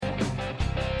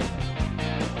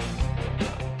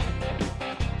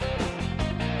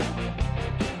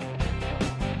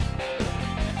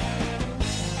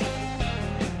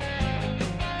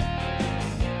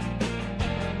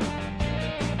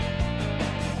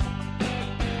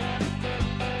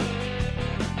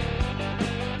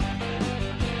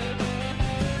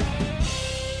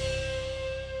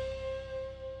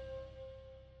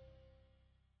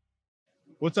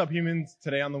What's up, humans?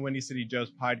 Today on the Windy City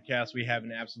Joe's podcast, we have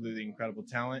an absolutely incredible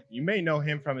talent. You may know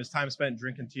him from his time spent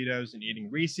drinking Tito's and eating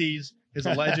Reese's, his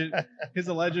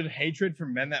alleged hatred for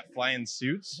men that fly in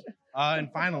suits, and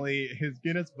finally, his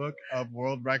Guinness Book of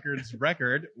World Records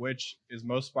record, which is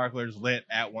most sparklers lit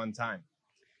at one time.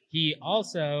 He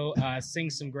also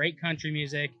sings some great country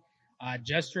music,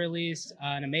 just released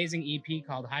an amazing EP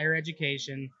called Higher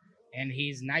Education, and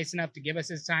he's nice enough to give us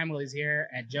his time while he's here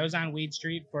at Joe's on Weed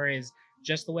Street for his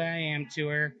Just the Way I Am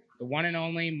tour, the one and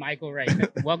only Michael Wright.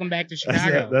 Welcome back to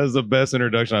Chicago. That is the best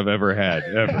introduction I've ever had,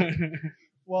 ever.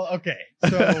 Well, okay,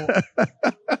 so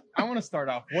I want to start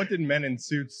off. What did men in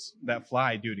suits that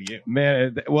fly do to you?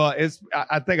 Man, well,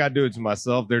 I think I do it to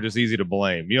myself. They're just easy to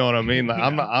blame. You know what I mean? Like,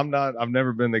 yeah. I've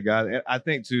never been the guy. I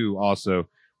think too, also,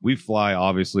 we fly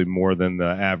obviously more than the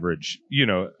average,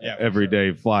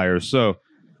 everyday flyer. So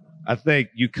I think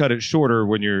you cut it shorter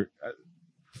when you're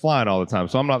flying all the time.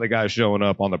 So I'm not the guy showing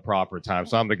up on the proper time.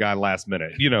 So I'm the guy last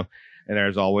minute, and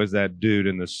there's always that dude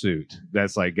in the suit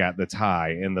that's like got the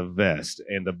tie and the vest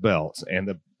and the belt and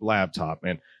the laptop.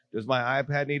 And does my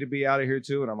iPad need to be out of here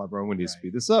too? And I'm like, bro, we need to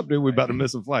speed this up, dude. We're about to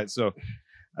miss a flight. So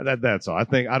that's all. I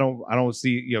think I don't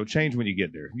see, change when you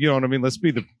get there. You know what I mean? Let's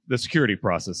speed the security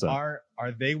process up.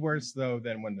 Are they worse though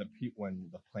than when the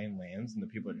plane lands and the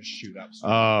people just shoot up?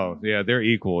 Oh yeah, they're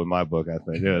equal in my book. I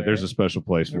think. Yeah, there's a special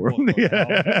place for them.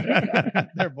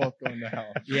 They're both going to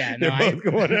hell. Yeah, no, both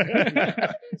going to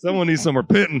hell. Someone needs some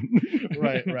repenting.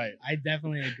 Right. I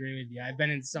definitely agree with you. I've been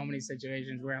in so many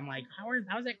situations where I'm like,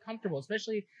 how's that comfortable,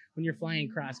 especially when you're flying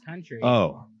cross country?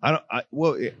 Oh, I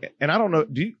don't know.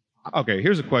 Okay,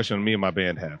 here's a question me and my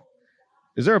band have.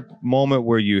 Is there a moment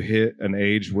where you hit an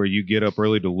age where you get up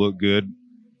early to look good?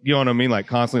 You know what I mean? Like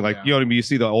constantly, like, you know what I mean? You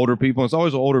see the older people. It's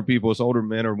always older people. It's older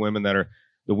men or women the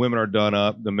women are done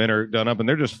up, the men are done up, and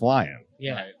they're just flying.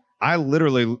 Yeah. Right. I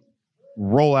literally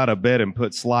roll out of bed and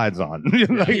put slides on.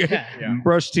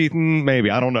 Brush teeth, maybe.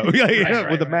 I don't know.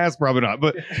 With a mask, probably not.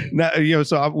 But now,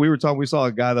 so we saw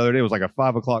a guy the other day. It was like a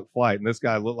 5:00 flight, and this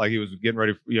guy looked like he was getting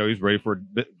ready. He was ready for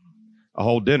a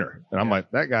whole dinner, and I'm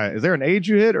like, that guy. Is there an age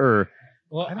you hit, or?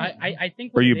 Well, I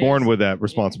think. Were you born with that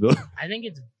responsibility? I think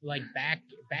it's like back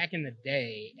in the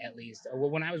day, at least.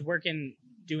 When I was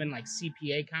doing like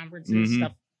CPA conferences,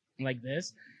 stuff like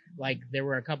this, like there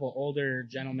were a couple older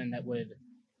gentlemen that would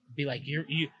be like,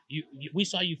 we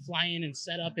saw you fly in and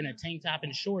set up in a tank top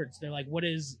and shorts. They're like,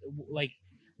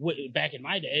 back in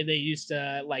my day, they used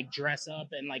to like dress up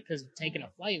and like, because taking a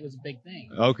flight was a big thing.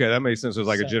 Okay, that makes sense. It was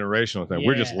like a generational thing. Yeah.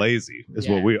 We're just lazy, is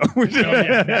what we are.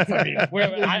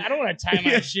 I don't want to tie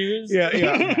my shoes.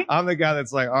 Yeah. I'm the guy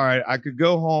that's like, all right, I could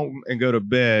go home and go to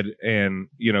bed and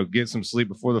get some sleep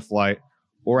before the flight,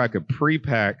 or I could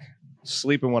pre-pack,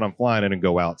 sleep in when I'm flying in, and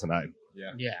go out tonight.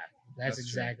 Yeah. That's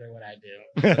exactly what I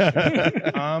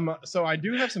do. So I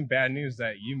do have some bad news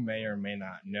that you may or may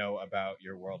not know about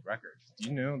your world record. Do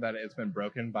you know that it's been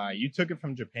broken you took it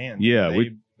from Japan? Yeah.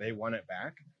 They won it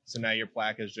back. So now your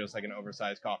plaque is just like an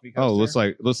oversized coffee coaster. Oh, looks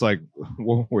like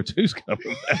World War II's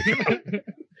coming back.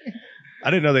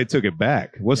 I didn't know they took it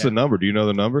back. What's the number? Do you know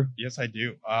the number? Yes, I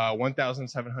do.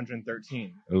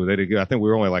 1,713. Oh, they did good. I think we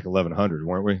were only like 1,100,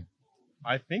 weren't we?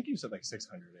 I think you said like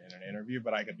 600 in an interview,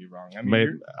 but I could be wrong. I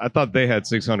mean, I thought they had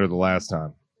 600 the last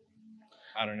time.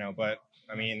 I don't know, but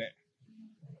I mean,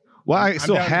 well, I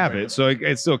still have it, so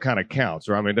it still kind of counts,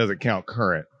 right? I mean, it doesn't count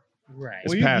current. Right.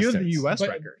 It's you have the U.S.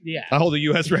 record. Yeah. I hold the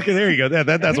U.S. record. There you go.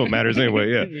 That's what matters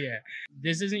anyway. Yeah. Yeah.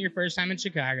 This isn't your first time in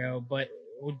Chicago, but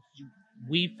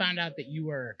we found out that you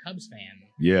were a Cubs fan.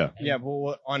 Yeah. Yeah.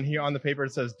 Well, on the paper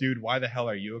it says, "Dude, why the hell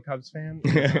are you a Cubs fan?"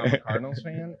 I'm a Cardinals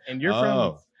fan, and you're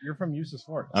from Eustis,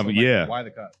 Florida. So why the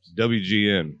Cubs?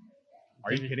 WGN.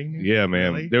 Are you kidding me? Yeah,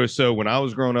 man. Really? When I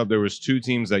was growing up, there was two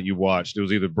teams that you watched. It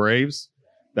was either Braves,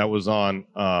 that was on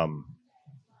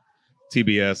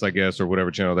TBS, I guess, or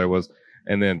whatever channel that was,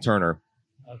 and then Turner.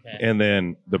 Okay. And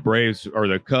then the Braves or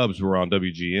the Cubs were on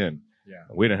WGN. Yeah.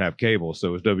 We didn't have cable, so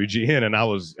it was WGN, and I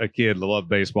was a kid that loved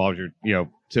baseball. I was your,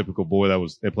 typical boy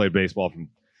that played baseball from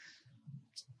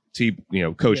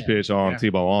coach pitch on,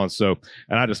 T-ball on. So,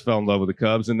 and I just fell in love with the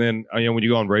Cubs. And then, when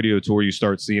you go on radio tour, you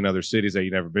start seeing other cities that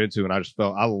you've never been to. And I just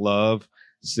I love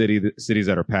cities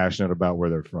that are passionate about where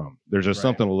they're from. There's just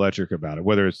something electric about it,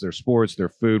 whether it's their sports, their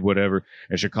food, whatever.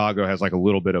 And Chicago has like a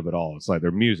little bit of it all. It's like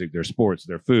their music, their sports,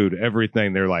 their food,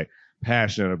 everything. They're like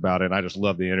passionate about it. And I just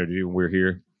love the energy when we're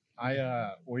here.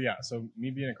 So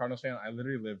me being a Cardinals fan, I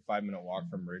literally live 5-minute walk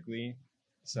from Wrigley.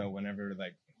 So whenever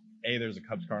there's a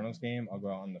Cubs Cardinals game, I'll go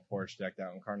out on the porch decked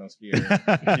out in Cardinals gear.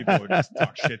 People would just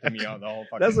talk shit to me all the whole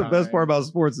fucking That's the time. best part about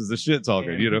sports is the shit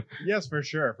talking, Yes, for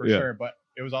sure. But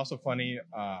it was also funny.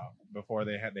 Before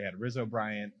they had Rizzo,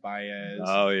 Bryant, Baez.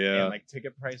 Oh yeah. And like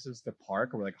ticket prices to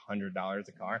park were like $100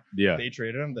 a car. Yeah. They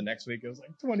traded them. The next week it was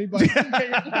like $20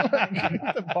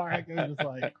 to park. It was just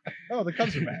like, oh, the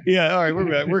Cubs are back. Yeah. All right, we're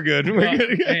back. We're good. We're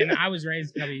good. And I was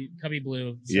raised Cubby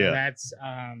Blue, so Yeah. that's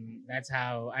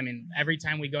how. I mean, every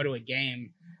time we go to a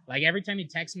game, like every time he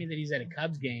texts me that he's at a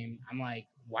Cubs game, I'm like,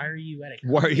 why are you at a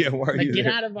Cubs Why are game? you Get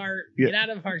there? out of our Yeah. get out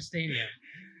of our stadium.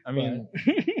 I mean,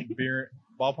 beer,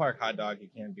 ballpark hot dog, you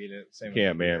can't beat it. Same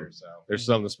Can't, with man. beer, so. There's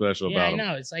something special Yeah, about I them.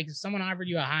 know. It's like if someone offered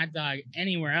you a hot dog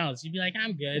anywhere else, you'd be like,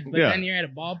 I'm good. But Yeah. then you're at a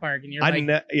ballpark and you're I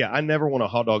like, I never want a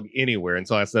hot dog anywhere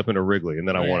until I step into Wrigley, and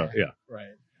then I want to. Yeah. Right.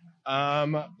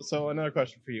 So another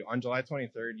question for you. On July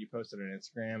 23rd, you posted on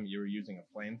Instagram you were using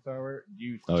a flamethrower. Do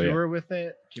you Oh, yeah. tour with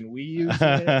it? Can we use it?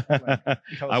 Like, tell us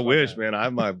I about wish, that. man. I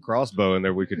have my crossbow in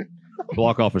there. We could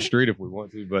block off a street if we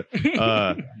want to, but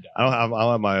I don't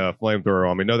have my flamethrower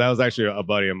on me. No, that was actually a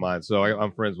buddy of mine. So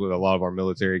I'm friends with a lot of our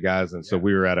military guys, and so Yeah.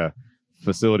 we were at a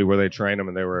facility where they train them,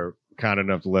 and they were kind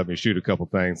enough to let me shoot a couple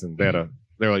things. And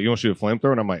they were like, "You want to shoot a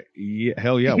flamethrower?" And I'm like, "Yeah,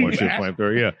 hell yeah, I want to shoot a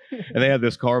flamethrower." Yeah. And they had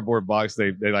this cardboard box.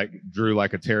 They like drew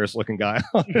like a terrorist looking guy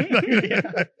on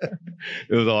it.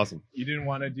 It was awesome. You didn't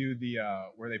want to do the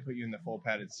where they put you in the full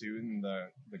padded suit and the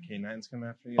canines come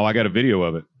after you? Oh, I got a video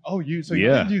of it. Oh, you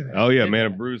Yeah. did do that. Oh yeah, man,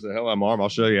 it bruised the hell out of my arm. I'll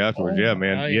show you afterwards. Oh, Yeah,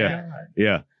 man. oh, Yeah.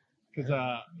 Yeah. Because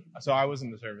so I was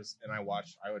in the service and I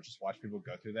would just watch people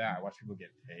go through that. I watched people get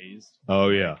tased. Oh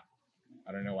yeah.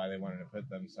 I don't know why they wanted to put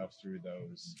themselves through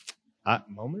those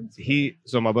moments.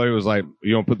 So my buddy was like,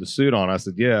 "You don't put the suit on?" I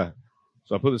said, "Yeah."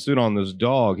 So I put the suit on. This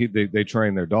dog, they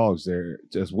train their dogs there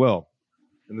as well.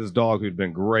 And this dog who'd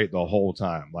been great the whole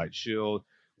time, like chilled,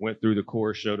 went through the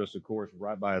course, showed us the course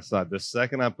right by his side. The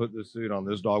second I put the suit on,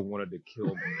 this dog wanted to kill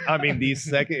me. I mean, the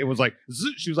second it was like,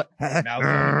 she was like,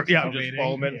 Mouth yeah, I'm just salivating.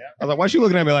 foaming. Yeah. I was like, "Why is she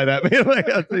looking at me like that, man?" Like,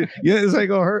 I said, yeah, this ain't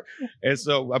gonna hurt. And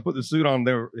so I put the suit on.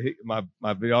 There, my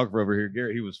videographer over here,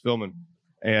 Garrett, he was filming,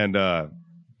 and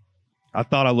I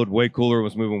thought I looked way cooler,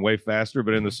 was moving way faster,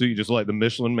 but in the suit, you just like the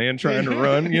Michelin Man trying to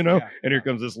run, you know. Yeah. And here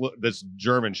comes this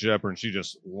German Shepherd, and she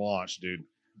just launched, dude,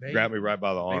 They, grabbed me right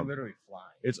by the they arm. literally fly.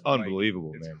 It's Like,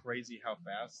 unbelievable, It's man. crazy how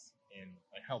fast and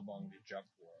like how long they jump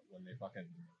for when they fucking.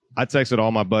 I texted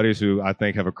all my buddies who I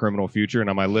think have a criminal future, and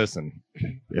I'm like, "Listen,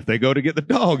 if they go to get the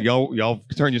dog, y'all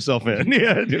turn yourself in."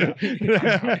 Yeah, dude.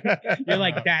 you're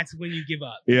like, that's when you give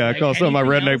up. Yeah, I Like, called some of my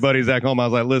anything redneck else- buddies back home. I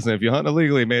was like, "Listen, if you're hunting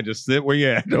illegally, man, just sit where you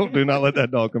at. Do not let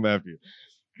that dog come after you."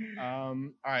 All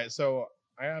right, so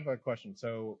I have a question.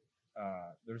 So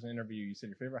there's an interview. You said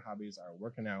your favorite hobbies are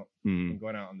working out Mhm. and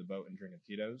going out on the boat and drinking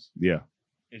Tito's. Yeah.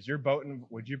 Is your boat?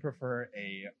 Would you prefer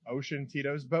a ocean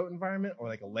Tito's boat environment or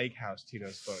like a lake house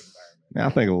Tito's boat environment?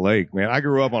 I think a lake, man. I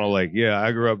grew up on a lake. Yeah,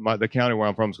 I grew up. The county where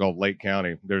I'm from is called Lake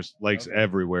County. There's lakes Okay.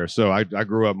 everywhere, so I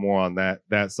grew up more on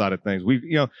that side of things. Great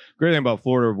thing about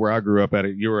Florida, where I grew up at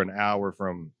it, you were an hour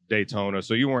from Daytona,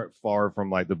 so you weren't far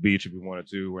from like the beach if you wanted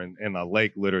to. And a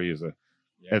lake literally is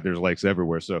there's lakes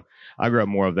everywhere. So I grew up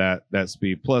more of that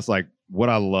speed. Plus, like what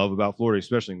I love about Florida,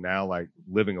 especially now, like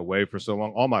living away for so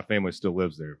long, all my family still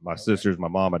lives there. My sisters, my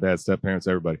mom, my dad, step parents,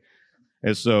 everybody.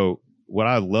 And so what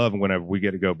I love whenever we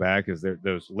get to go back is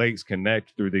those lakes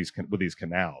connect through with these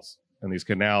canals, and these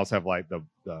canals have like the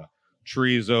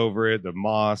trees over it, the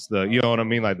moss, you know what I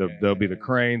mean? Like there'll be the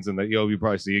cranes, and you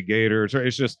probably see a gator.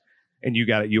 It's just, and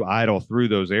you idle through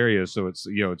those areas, so it's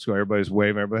everybody's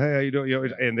waving, everybody, "Hey, how you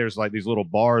doing?" And there's like these little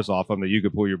bars off them that you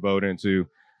could pull your boat into.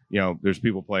 There's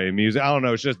people playing music. I don't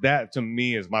know. It's just that to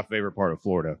me is my favorite part of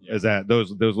Florida. Yeah. Is that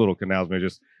those little canals, man,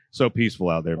 just so peaceful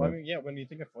out there, Well, I man. mean, yeah. When you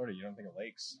think of Florida, you don't think of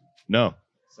lakes. No,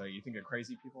 So you think of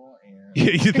crazy people and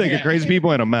you think of crazy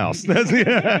people and a mouse. That's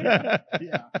yeah.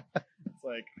 It's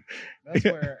like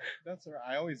that's where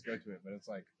I always go to it, but it's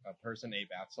like a person ate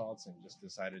bath salts and just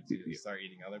decided to start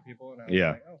eating other people, and I was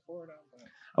Yeah. like, oh, Florida.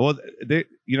 Well,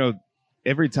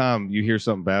 every time you hear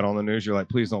something bad on the news, you're like,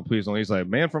 please don't. He's like,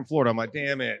 "Man from Florida." I'm like,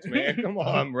 "Damn it, man, come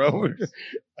on, bro."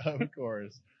 Of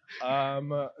course.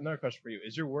 Another question for you: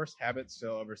 is your worst habit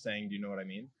still over saying, "Do you know what I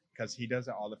mean?" Because he does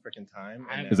it all the freaking time.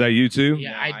 and Is that you too?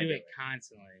 Yeah, No, I I do do it it.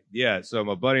 constantly. Yeah, so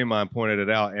my buddy of mine pointed it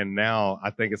out, and now I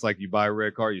think it's like you buy a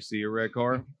red car, you see a red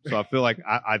car. So I feel like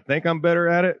I think I'm better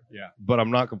at it, Yeah. but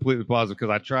I'm not completely positive because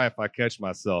I try if I catch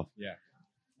myself. Yeah.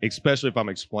 Especially if I'm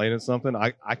explaining something,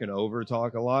 I can over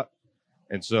talk a lot.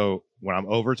 And so when I'm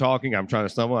over talking, I'm trying to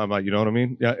stumble. I'm like, you know what I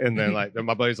mean? Yeah. And then then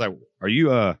my buddy's like, "Are you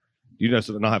do you just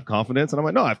not have confidence?" And I'm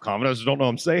like, "No, I have confidence. I just don't know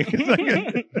what I'm saying." It's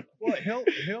like, Well,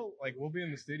 he'll like we'll be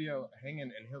in the studio hanging,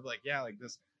 and he'll be like, "Yeah, like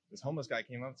this this homeless guy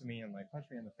came up to me and like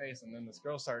punched me in the face, and then this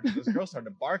girl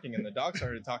started barking, and the dog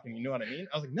started talking. You know what I mean?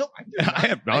 I was like, no, I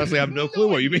did not. I have no clue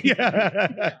what you mean.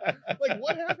 Like,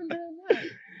 what happened during that?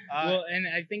 Well, and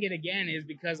I think it again is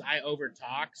because I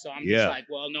overtalk, so I'm Yeah. just like,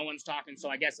 well, no one's talking, so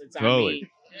I guess it's on Totally.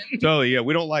 me. Totally, yeah.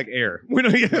 We don't like air. We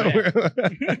don't.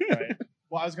 Right.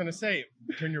 Well, I was gonna say,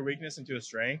 turn your weakness into a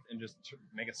strength and just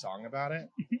make a song about it.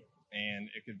 And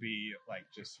it could be like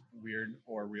just weird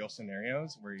or real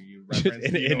scenarios where you reference.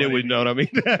 and then we know what I mean.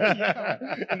 Yeah.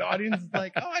 And the audience is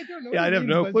like, "Oh, I don't know." Yeah, what I it have means,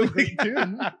 no but clue. it's a great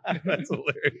tune. That's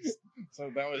hilarious. So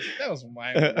that was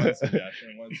my one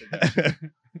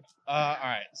suggestion. All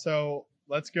right, so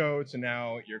let's go to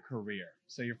now your career.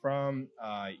 So you're from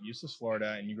Eustis,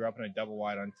 Florida, and you grew up in a double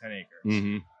wide on 10 acres.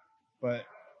 Mm-hmm. But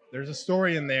there's a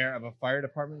story in there of a fire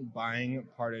department buying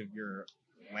part of your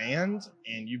land,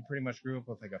 and you pretty much grew up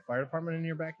with like a fire department in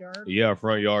your backyard. Yeah,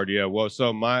 front yard. Yeah. Well,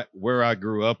 so where I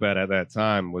grew up at that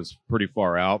time was pretty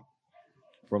far out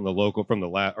from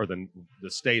the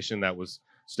station that was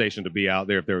stationed to be out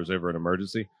there if there was ever an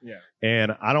emergency. Yeah.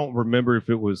 And I don't remember if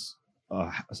it was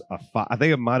I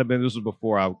think it might have been, this was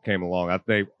before I came along. I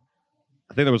think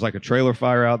there was like a trailer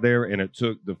fire out there, and it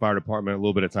took the fire department a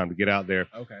little bit of time to get out there.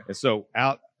 Okay. And so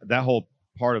that whole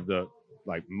part of the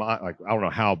I don't know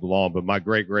how long, but my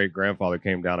great grandfather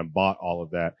came down and bought all of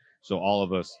that. So all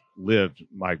of us lived.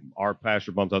 Our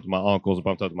pasture bumped up to my uncles,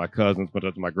 bumped up to my cousins, bumped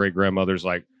up to my great grandmothers,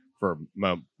 like for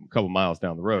a couple miles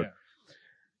down the road. Yeah.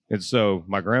 And so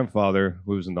my grandfather,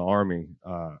 who was in the Army,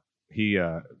 he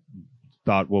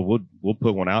thought, well, we'll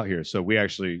put one out here. So we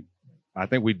actually, I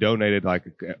think we donated like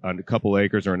a couple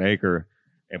acres or an acre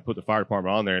and put the fire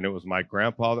department on there. And it was my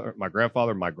grandfather, my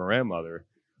grandmother,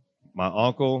 my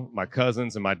uncle, my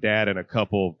cousins, and my dad, and a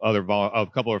couple of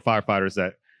firefighters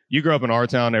that you grew up in our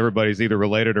town. Everybody's either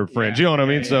related or friends. You know what I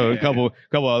mean? So a couple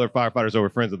other firefighters that were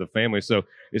friends of the family. So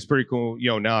it's pretty cool.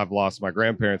 You know, now I've lost my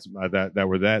grandparents that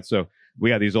were that. So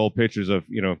we had these old pictures of,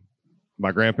 you know,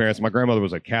 my grandparents. My grandmother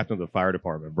was a captain of the fire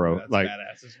department, bro. That's like,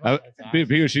 badass as well.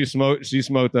 Because she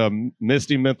smoked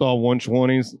Misty Menthol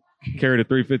 120s, carried a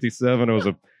 357.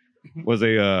 It was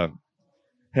a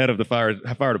head of the fire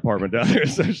department down there,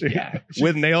 so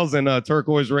with nails and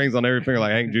turquoise rings on every finger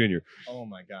like Hank Jr. Oh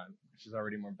my God, she's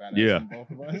already more badass than both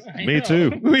of us. Me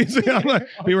too. I'm like,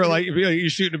 people are like, you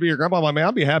shooting to be your grandma? I'm like, man,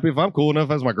 I'd be happy if I'm cool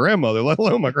enough as my grandmother, let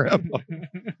alone my grandpa.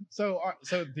 So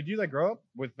did you like grow up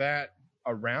with that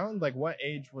around? Like, what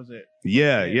age was it?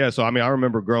 Yeah. So I mean, I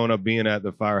remember growing up being at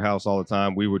the firehouse all the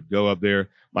time. We would go up there.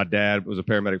 My dad was a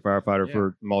paramedic firefighter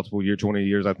for multiple years, 20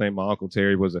 years, I think. My uncle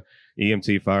Terry was a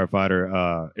EMT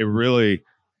firefighter. It really,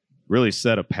 really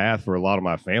set a path for a lot of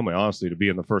my family, honestly, to be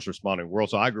in the first responding world.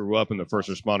 So I grew up in the first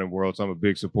responding world. So I'm a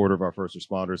big supporter of our first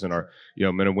responders and our, you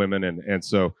know, men and women. And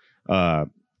so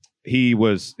he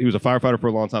was a firefighter for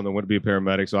a long time, then went to be a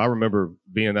paramedic. So I remember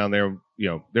being down there. You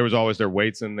know, there was always their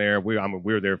weights in there. We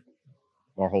were there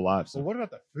our whole lives. So. Well, what about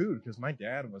the food? Because my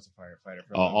dad was a firefighter.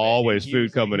 For always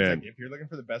food coming in. Like, if you're looking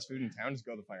for the best food in town, just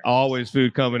go to the firehouse. Always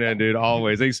food coming in, dude.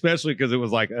 Always, especially because it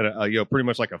was like you know, pretty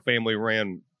much like a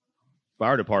family-ran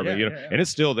fire department. You know, and it's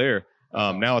still there.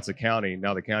 Now it's a county.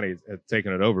 Now the county has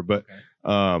taken it over. But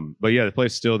yeah, the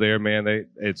place is still there, man.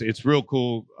 It's real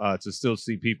cool to still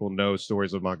see people know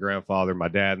stories of my grandfather, my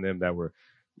dad, and them that were.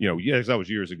 You know, yes, that was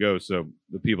years ago. So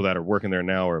the people that are working there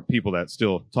now are people that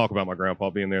still talk about my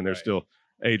grandpa being there, and they're still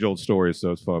age-old stories.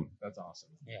 So it's fun. That's awesome.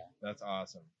 Yeah, that's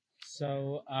awesome.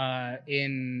 So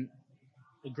in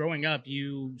growing up,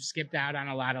 you skipped out on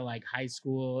a lot of like high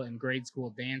school and grade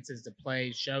school dances to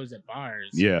play shows at bars.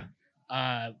 Yeah.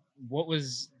 What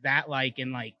was that like?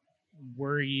 And like,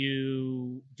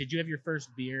 did you have your first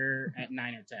beer at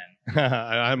 9 or 10?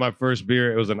 I had my first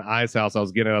beer. It was an Ice House. I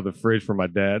was getting out of the fridge from my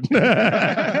dad.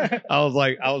 I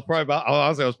was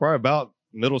probably about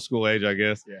middle school age, I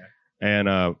guess. Yeah.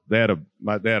 And they had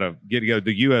a get together.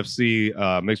 The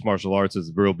UFC mixed martial arts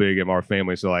is real big in our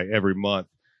family. So like every month,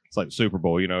 it's like Super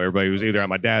Bowl. You know, everybody was either at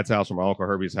my dad's house or my Uncle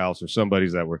Herbie's house or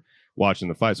somebody's that were watching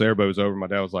the fight. So everybody was over. My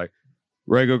dad was like,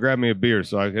 Ray, go grab me a beer.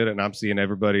 So I hit it, and I'm seeing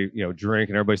everybody, you know, drink,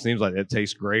 and everybody seems like it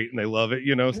tastes great, and they love it,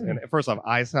 you know. And first off,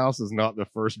 Ice House is not the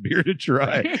first beer to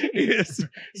try.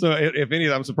 So if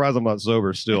anything, I'm surprised I'm not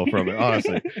sober still from it,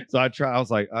 honestly. So I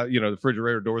was like, you know, the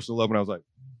refrigerator door still open. I was like,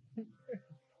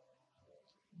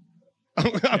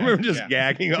 I remember just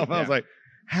gagging up. I was like,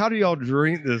 how do y'all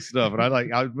drink this stuff? And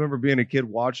I remember being a kid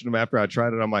watching them after I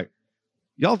tried it. I'm like,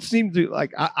 y'all seem to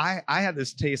like, I had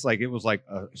this taste like it was like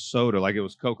a soda, like it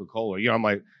was Coca-Cola. You know, I'm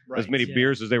like, as many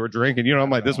beers as they were drinking. You know, I'm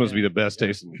like, this must be the best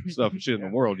tasting stuff and shit in the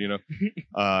world, you know?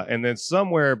 And then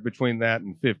somewhere between that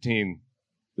and 15,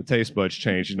 the taste buds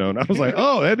changed, you know, and I was like,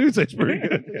 oh, that do taste pretty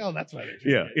good. Oh, that's why.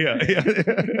 Yeah.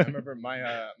 I remember my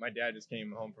dad just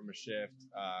came home from a shift.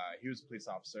 He was a police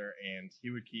officer, and he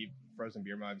would keep frozen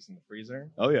beer mugs in the freezer.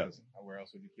 Oh yeah. Where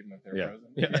else would you keep them if they're frozen?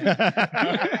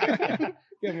 Yeah.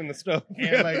 Get them in the stove.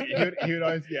 And like he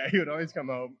would always come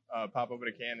home, pop open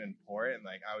a can and pour it, and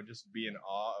like I would just be in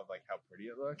awe of like how pretty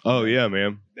it looked. Oh yeah,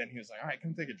 man. Then he was like, "All right,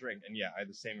 come take a drink," and yeah, I had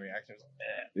the same reaction. I was like,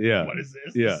 yeah. What is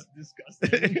this? Yeah. This is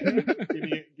disgusting.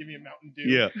 give me a Mountain Dew.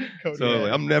 Yeah.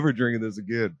 Totally. I'm never drinking this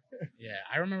again. Yeah,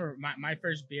 I remember my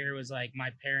first beer was like my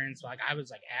parents. Like I was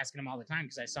like asking them all the time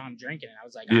because I saw them drinking it. I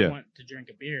was like, I want to drink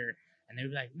a beer, and they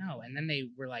were like, no. And then they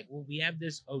were like, well, we have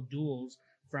this O'Doul's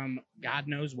from God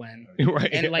knows when, right?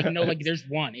 And like no, like there's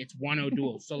one. It's one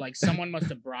O'Doul's. So like someone must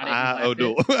have brought it. And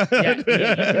O'Doul. Yeah, you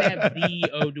can have the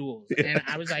O'Doul's. Yeah. And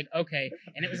I was like, okay.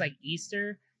 And it was like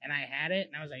Easter. And I had it,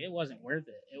 and I was like, it wasn't worth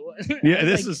it. It was. Yeah,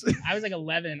 I was like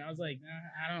 11. I was like,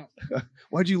 I don't.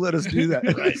 Why'd you let us do that?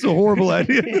 It's a horrible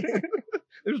idea.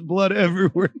 There's blood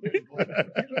everywhere. Oh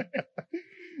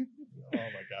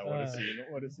my God, what a scene!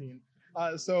 What a scene!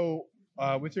 So,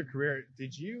 with your career,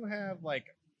 did you have like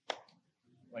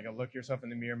a look yourself in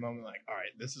the mirror moment, like, all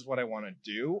right, this is what I want to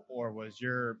do, or was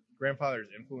your grandfather's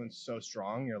influence so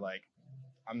strong, you're like,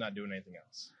 I'm not doing anything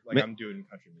else. Like I'm doing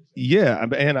country music. Yeah,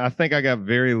 and I think I got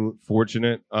very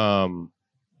fortunate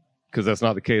because that's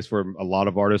not the case for a lot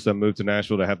of artists that move to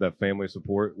Nashville to have that family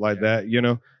support like that. You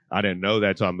know, I didn't know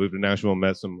that until I moved to Nashville and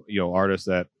met some artists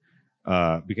that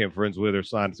became friends with or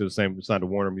signed to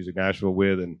Warner Music Nashville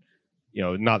with, and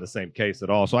not the same case at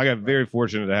all. So I got very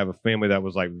fortunate to have a family that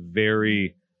was like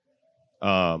very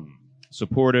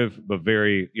supportive, but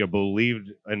very, believed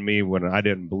in me when I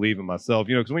didn't believe in myself,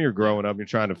 because when you're growing up, you're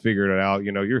trying to figure it out,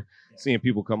 you're seeing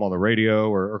people come on the radio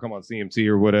or come on CMT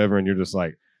or whatever. And you're just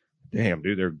like, damn,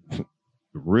 dude, they're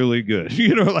really good,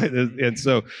 like this. And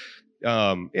so,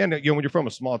 when you're from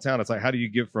a small town, it's like, how do you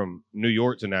get from New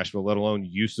York to Nashville, let alone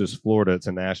Eustis, Florida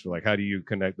to Nashville? Like, how do you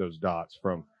connect those dots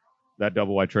from that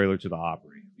double wide trailer to the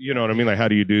Opry? You know what I mean? Like, how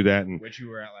do you do that? And which you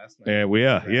were at last night. And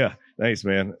yeah. Thanks,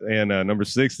 man. And number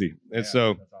 60. And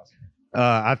so that's awesome.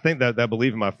 I think that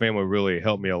belief in my family really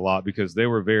helped me a lot because they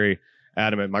were very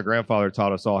adamant. My grandfather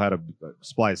taught us all how to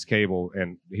splice cable,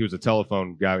 and he was a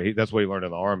telephone guy. That's what he learned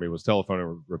in the Army, was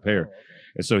telephone repair. Oh, okay.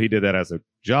 And so he did that as a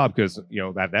job because,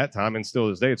 at that time and still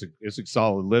this day, it's a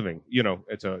solid living.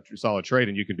 It's a solid trade,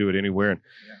 and you can do it anywhere.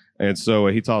 And so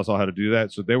he taught us all how to do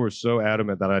that. So they were so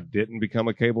adamant that I didn't become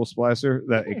a cable splicer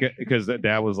because that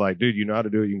dad was like, dude, you know how to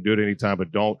do it. You can do it anytime,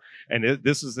 but don't. And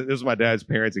this is my dad's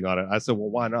parenting on it. I said, well,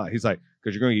 why not? He's like,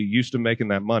 because you're going to get used to making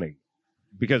that money.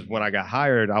 Because when I got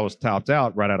hired, I was topped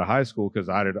out right out of high school because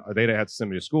they didn't have to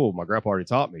send me to school. My grandpa already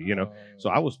taught me,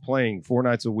 So I was playing 4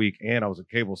 nights a week, and I was a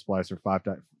cable splicer 5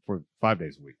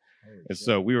 days a week. And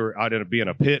so I'd end up being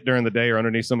a pit during the day or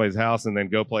underneath somebody's house and then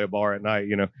go play a bar at night,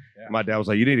 Yeah. My dad was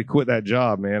like, you need to quit that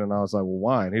job, man. And I was like, well,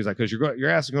 why? And he's like, because your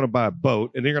ass is going to buy a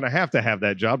boat, and then you're going to have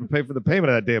that job to pay for the payment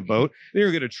of that damn boat. Then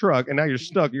you're going to get a truck, and now you're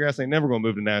stuck. Your ass ain't never going to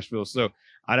move to Nashville. So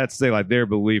I'd have to say, like, their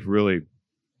belief really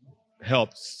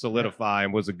helped solidify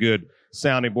and was a good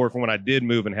sounding board for when I did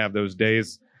move and have those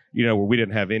days, where we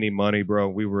didn't have any money, bro.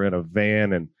 We were in a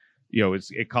van, and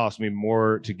it cost me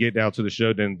more to get down to the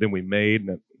show than we made,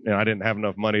 and I didn't have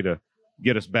enough money to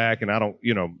get us back. And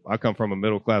I come from a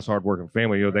middle class, hardworking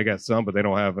family. They got some, but they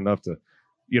don't have enough to,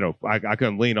 I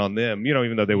couldn't lean on them.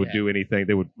 Even though they would do anything,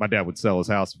 my dad would sell his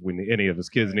house if any of his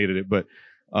kids needed it. But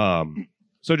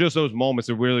so just those moments,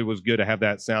 it really was good to have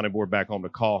that sounding board back home to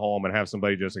call home and have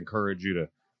somebody just encourage you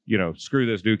to, screw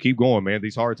this, dude, keep going, man.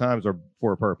 These hard times are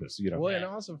for a purpose, Well, it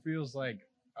also feels like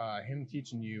him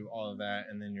teaching you all of that,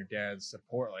 and then your dad's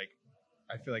support. Like,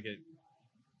 I feel like it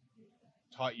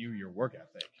taught you your work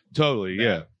ethic. Totally, that,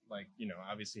 yeah. Like,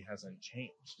 obviously hasn't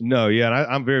changed. No, yeah,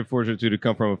 and I'm very fortunate to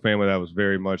come from a family that was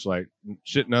very much like,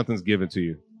 shit, nothing's given to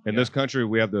you. In this country,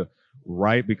 we have the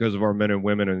right, because of our men and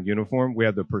women in uniform, we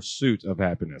have the pursuit of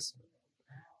happiness.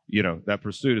 That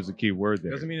pursuit is the key word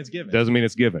there. Doesn't mean it's given. Doesn't mean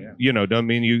it's given. Yeah. Doesn't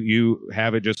mean you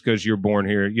have it just because you're born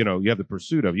here. You have the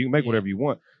pursuit of it. You can make whatever you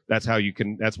want. That's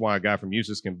why a guy from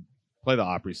Eustis can play the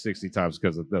Opry 60 times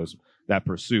because of that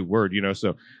pursuit word, So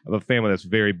I have a family that's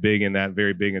very big in that,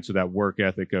 very big into that work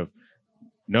ethic of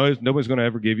nobody's going to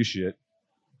ever give you shit.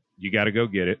 You got to go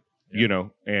get it,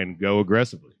 and go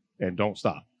aggressively and don't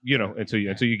stop, until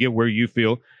you get where you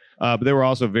feel. But they were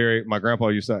also my grandpa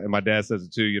used to, and my dad says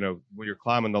it too, when you're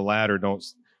climbing the ladder,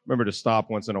 remember to stop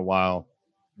once in a while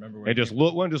and just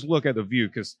look at the view.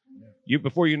 Cause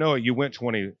before you know it, you went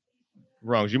 20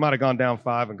 rungs. You might've gone down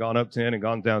 5 and gone up 10 and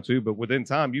gone down 2, but within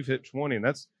time you've hit 20, and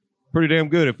that's pretty damn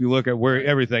good if you look at where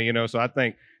everything, you know. So I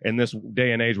think in this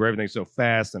day and age where everything's so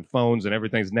fast and phones and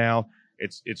everything's now,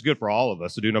 it's good for all of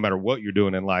us to do, no matter what you're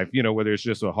doing in life, you know, whether it's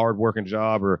just a hard working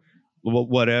job or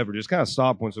whatever. Just kind of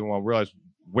stop once in a while, realize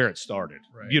where it started.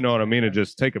 Right. You know what I mean? And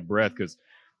just take a breath, because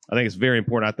I think it's very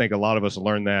important. I think a lot of us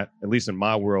learned that, at least in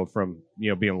my world, from, you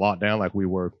know, being locked down like we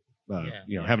were,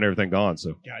 you know, having everything gone.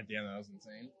 So God damn, that was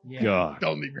insane. Yeah. God.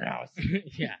 Don't leave your house.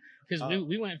 Yeah, because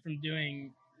we went from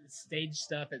doing stage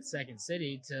stuff at Second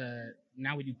City to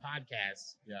now we do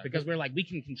podcasts. Yeah. Because we're like, we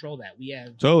can control that. We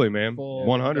have totally, man,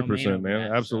 100%, man,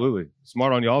 that, absolutely. So.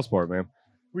 Smart on y'all's part, man.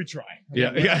 We try.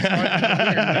 Yeah. We're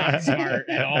not smart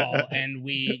at all.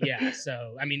 And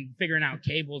so, I mean, figuring out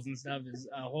cables and stuff is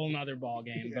a whole nother ball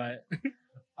game. Yeah.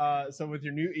 But so with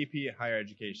your new EP, Higher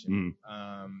Education,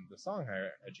 the song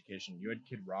Higher Education, you had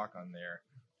Kid Rock on there.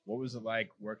 What was it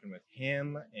like working with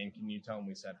him? And can you tell him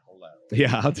we said hello?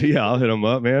 Yeah, I'll hit him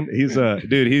up, man. He's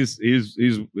dude, he's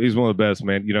one of the best,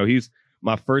 man. You know, he's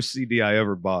my first CD I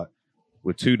ever bought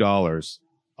with $2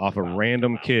 off a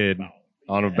random kid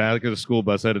on the back of the school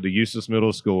bus headed to Eustis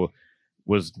Middle School.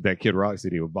 Was that Kid Rock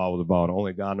CD with Ball with the Ball and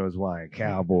Only God Knows Why and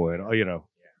Cowboy and, you know,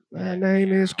 my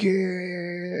name is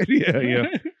Kid. Yeah.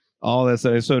 All that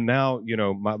stuff. And so now, you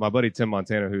know, my buddy Tim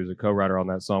Montana, who's a co-writer on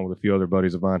that song with a few other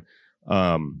buddies of mine,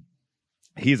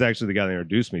 he's actually the guy that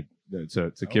introduced me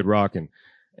to Kid Rock, and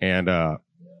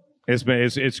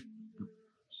it's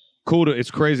cool to,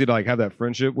 it's crazy to like have that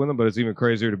friendship with him, but it's even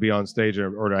crazier to be on stage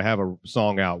or to have a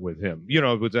song out with him. You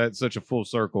know, but that's such a full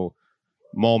circle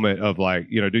moment of like,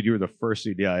 you know, dude, you were the first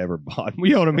CD I ever bought.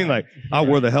 You know what I mean? Like, I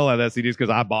wore the hell out of that CD because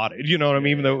I bought it. You know what I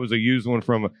mean? Even though it was a used one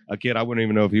from a kid, I wouldn't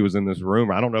even know if he was in this room.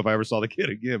 I don't know if I ever saw the kid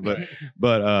again,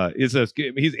 but he's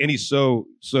so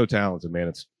talented, man.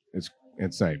 It's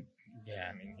insane.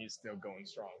 Yeah, I mean, he's still going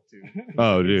strong too.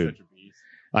 Oh, dude. Such a beast.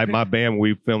 My band,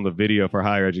 we filmed a video for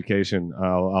Higher Education.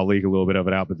 I'll leak a little bit of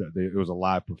it out, but it was a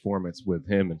live performance with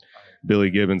him and Billy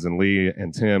Gibbons and Lee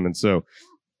and Tim. And so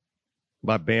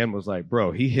my band was like,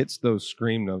 bro, he hits those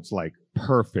scream notes like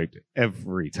perfect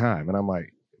every time. And I'm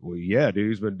like, well, yeah, dude,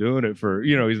 he's been doing it for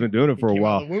a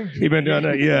while. He's been doing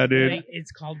that. Yeah, dude.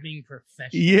 It's called being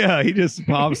professional. Yeah, he just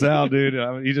pops out, dude.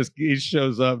 I mean, he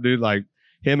shows up, dude, like,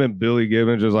 him and Billy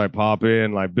Gibbons just like pop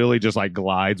in, like Billy just like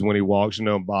glides when he walks, you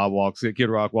know, and Bob walks in, Kid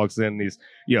Rock walks in and he's,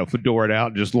 you know, fedored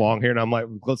out, just long hair. And I'm like,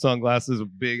 sunglasses, a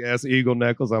big ass eagle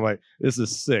necklace. I'm like, this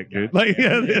is sick, dude. Like,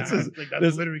 this is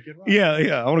literally Kid Rock. Yeah.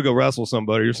 I want to go wrestle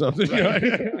somebody or something. Right. You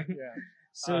know? Yeah.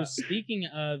 So speaking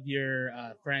of your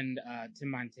friend,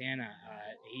 Tim Montana,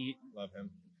 love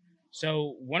him.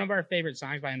 So one of our favorite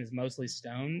songs by him is Mostly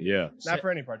Stoned. Yeah. Not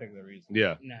for any particular reason.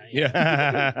 Yeah. No,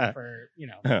 yeah. For, you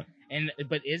know.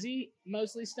 But is he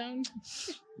mostly stoned?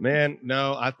 Man,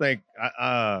 no, I think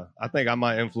I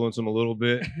might influence him a little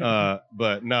bit.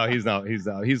 But no, he's not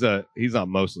not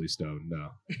mostly stoned, no.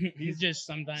 He's just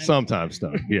sometimes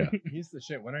stoned, yeah. He's the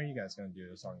shit. When are you guys gonna do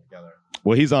a song together?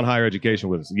 Well, he's on Higher Education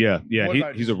with us. Yeah.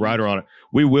 He's a writer on it.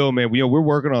 We will, man. We're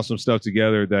working on some stuff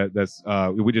together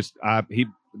he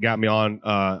got me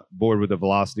on board with the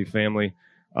Velocity family.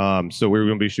 So we're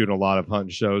going to be shooting a lot of hunting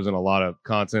shows and a lot of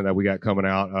content that we got coming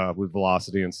out with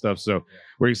Velocity and stuff. So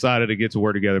we're excited to get to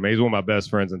work together, man. He's one of my best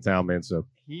friends in town, man. So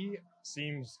he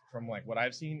seems, from like what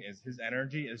I've seen, is his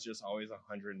energy is just always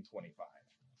 125.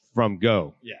 From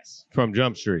go. Yes. From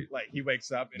Jump Street. Like he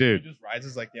wakes up and dude, he just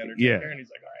rises like the Undertaker and he's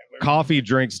like, all right. Coffee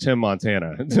drinks Tim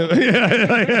Montana. That's a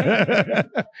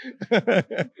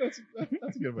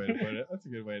good way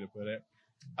to put it.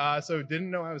 So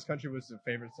Didn't Know I Was Country was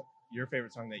your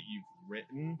favorite song that you've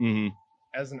written.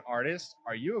 Mm-hmm. As an artist,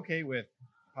 are you okay with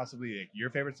possibly like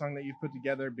your favorite song that you've put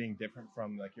together being different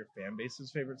from like your fan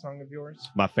base's favorite song of yours?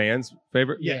 My fans'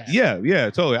 favorite? Yeah. Yeah,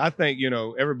 totally. I think, you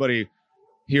know, everybody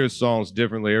hears songs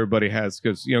differently. Everybody has,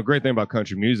 because, you know, great thing about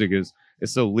country music is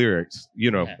it's so lyrics,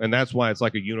 you know, and that's why it's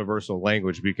like a universal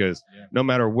language, because no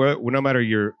matter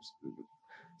your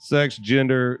sex,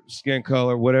 gender, skin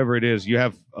color, whatever it is, you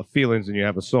have feelings and you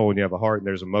have a soul and you have a heart and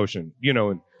there's emotion, you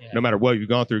know, and no matter what you've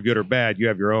gone through, good or bad, you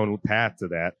have your own path to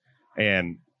that.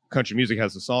 And country music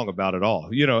has a song about it all,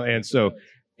 you know, and so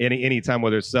any time,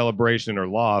 whether it's celebration or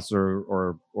loss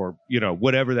or you know,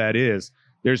 whatever that is,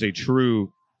 there's a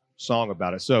true song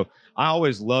about it. So I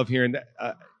always love hearing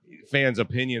fans'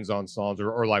 opinions on songs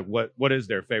or like what is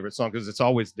their favorite song, because it's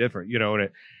always different, you know,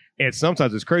 and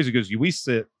sometimes it's crazy because we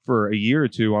sit for a year or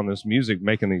two on this music,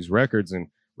 making these records and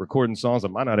recording songs that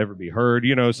might not ever be heard.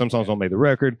 You know, some songs don't make the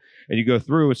record, and you go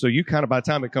through it. So you kind of, by the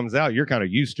time it comes out, you're kind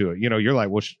of used to it. You know, you're like,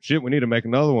 well, shit, we need to make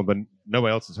another one, but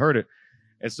nobody else has heard it.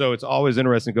 And so it's always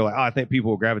interesting to go like, I think people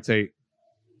will gravitate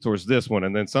towards this one.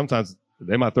 And then sometimes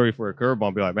they might throw you for a curveball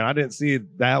and be like, man, I didn't see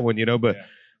that one, but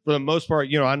for the most part,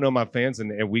 I know my fans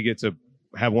and we get to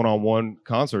have one-on-one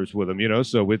concerts with them,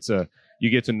 so it's you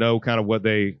get to know kind of what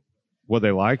they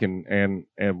like and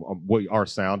what our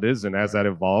sound is, and as that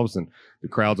evolves and the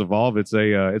crowds evolve, it's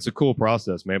a cool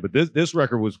process, man. But this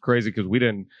record was crazy because we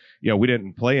didn't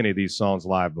play any of these songs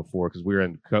live before because we were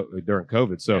during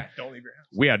COVID, so don't leave your house.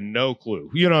 We had no clue.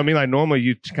 You know what I mean? Like normally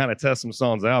you kind of test some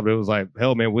songs out, but it was like,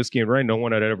 hell, man, Whiskey and Rain. No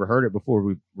one had ever heard it before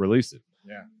we released it.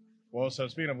 Yeah. Well, so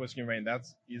speaking of Whiskey and Rain,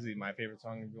 that's easily my favorite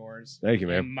song of yours. Thank you,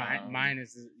 man. And mine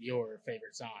is your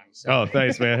favorite song. So. Oh,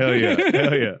 thanks, man. Hell yeah.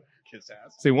 Hell yeah. Kiss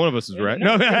ass. See, one of us is right.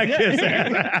 No, kiss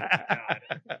ass.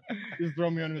 Just throw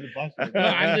me under the bus. No,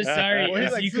 I'm just sorry.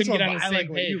 Well, you couldn't get on the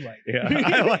same page.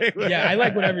 Yeah, I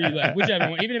like whatever you like, whichever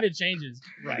one, even if it changes.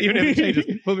 Right. Even if it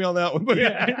changes, put me on that one.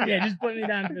 Yeah, just put me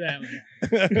down for that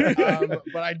one.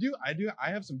 But I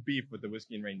have some beef with the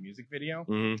Whiskey and Rain music video.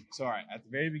 Mm-hmm. So, all right, at the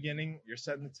very beginning, you're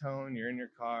setting the tone. You're in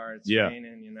your car. It's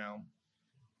raining.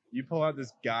 You pull out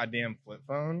this goddamn flip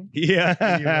phone. Yeah.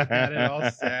 And you look at it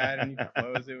all sad, and you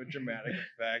close it with dramatic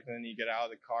effect, and then you get out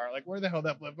of the car. Like, where the hell did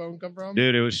that flip phone come from?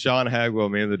 Dude, it was Sean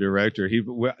Hagwell, man, the director.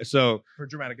 For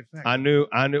dramatic effect. I knew.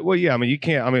 Well, yeah. I mean, you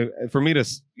can't. I mean, for me to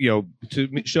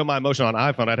to show my emotion on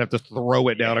iPhone, I'd have to throw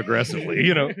it down aggressively.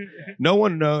 No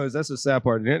one knows. That's the sad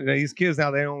part. These kids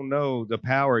now, they don't know the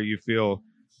power you feel.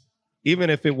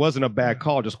 Even if it wasn't a bad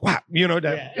call, just whap,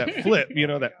 that flip,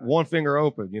 that one finger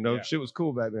open, shit was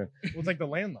cool back then. Well, it's like the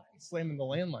landline, slamming the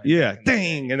landline. Yeah,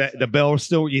 ding, and the bell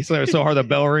still, you slam it so hard the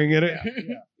bell ring in it.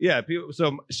 Yeah. People,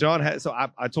 so Sean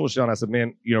I told Sean, I said,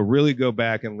 man, really go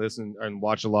back and listen and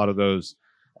watch a lot of those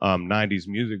 90s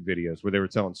music videos where they were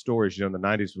telling stories. The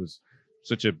 90s was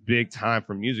such a big time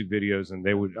for music videos, and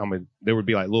they would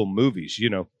be like little movies,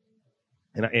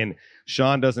 And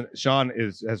Sean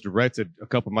has directed a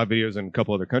couple of my videos and a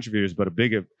couple other country videos, but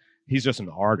he's just an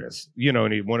artist,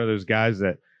 and he's one of those guys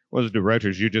one of those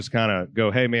directors, you just kind of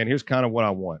go, hey man, here's kind of what I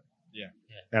want. Yeah.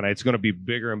 And it's going to be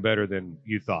bigger and better than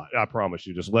you thought. I promise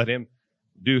you. Just let him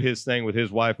do his thing with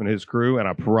his wife and his crew, and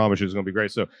I promise you it's going to be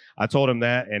great. So I told him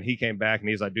that, and he came back and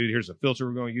he's like, dude, here's a filter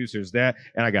we're going to use. Here's that.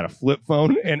 And I got a flip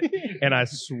phone. And I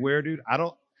swear, dude,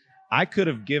 I could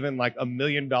have given like $1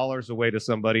 million away to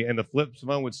somebody, and the flip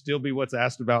phone would still be what's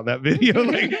asked about in that video.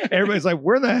 Like everybody's like,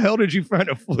 "Where the hell did you find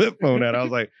a flip phone at?" I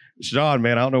was like, "Sean,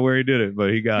 man, I don't know where he did it,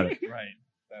 but he got it." Right.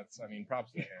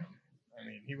 Props to him.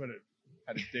 He would have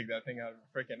had to dig that thing out of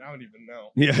freaking. I don't even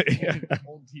know. Yeah.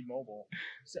 Old T-Mobile.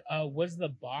 So, was the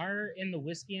bar in the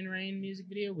Whiskey and Rain music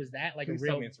video? Was that like Please a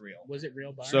real? Tell me it's real. Was it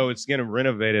real bar? So it's getting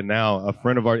renovated now. A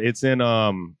friend of ours. It's in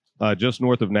just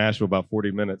north of Nashville, about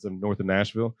 40 minutes north of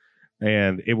Nashville.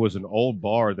 And it was an old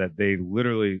bar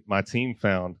that my team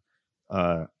found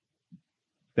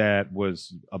that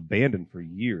was abandoned for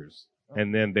years.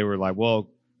 And then they were like, well,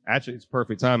 actually, it's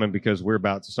perfect timing because we're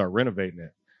about to start renovating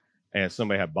it. And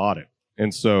somebody had bought it.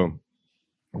 And so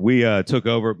we took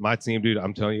over. My team, dude,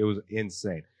 I'm telling you, it was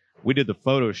insane. We did the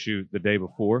photo shoot the day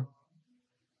before.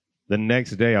 The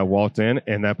next day I walked in,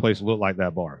 and that place looked like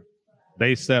that bar.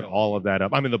 They set all of that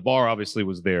up. The bar obviously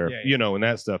was there, and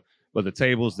that stuff. But the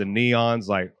tables, the neons,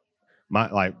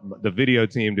 the video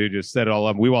team, dude, just set it all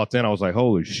up. We walked in, I was like,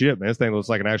 holy shit, man, this thing looks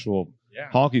like an actual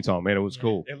honky tonk, man. It was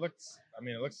cool. It looks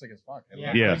sick as fuck.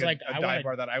 I was like a dive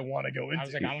bar that I want to go into. I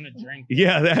was like, I want to drink.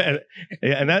 Yeah,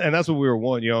 and that's what we were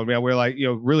wanting, we're like,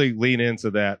 really lean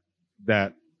into that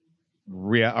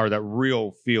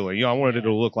real feeling. I wanted it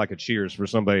to look like a Cheers for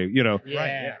somebody, Yeah. Right,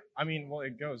 yeah.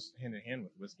 It goes hand in hand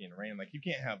with Whiskey and Rain. Like, you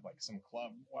can't have like some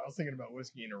club. Well, I was thinking about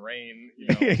Whiskey and Rain.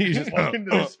 You just walk into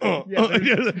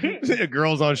this.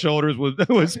 Girls on shoulders with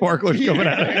sparklers coming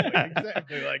out.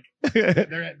 Exactly. Like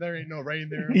there ain't no rain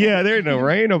there. Yeah, there ain't no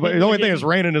rain. But the only thing that's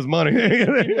raining is money.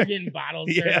 People getting bottle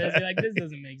service. You're like, this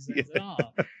doesn't make sense at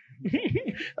all.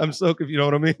 I'm so confused. You know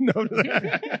what I mean? No.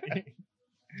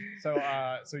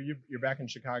 So you're back in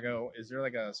Chicago. Is there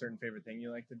like a certain favorite thing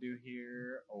you like to do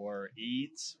here or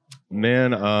eat?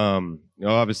 Man,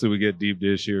 obviously we get deep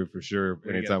dish here for sure.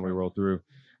 Anytime we roll through,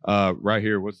 right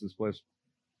here. What's this place?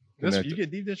 You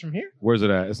get deep dish from here? Where's it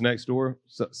at? It's next door.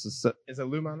 Is it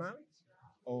Lou Mountain Islands?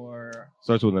 Or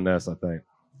starts with an S, I think.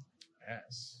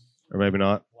 S. Or maybe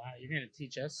not. Wow, you're gonna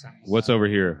teach us something. What's over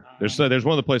here? There's one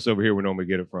of the places over here we normally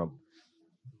get it from.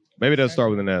 Maybe it does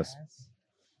start with an S.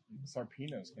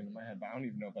 Sarpino's came to my head, but I don't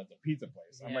even know if that's a pizza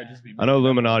place. I might just be. I know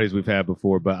Illuminati's we've had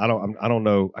before, but I don't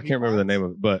know. I can't remember the name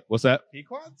of it. But what's that?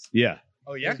 Pequod's? Yeah.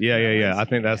 Oh yeah. Yeah. I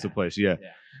think that's the place. Yeah.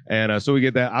 And so we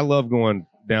get that. I love going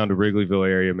down to Wrigleyville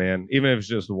area, man. Even if it's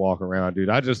just to walk around, dude.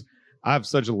 I have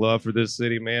such a love for this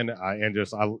city, man. I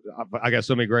got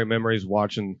so many great memories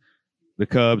watching the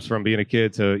Cubs from being a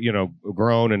kid to,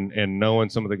 grown and knowing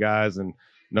some of the guys and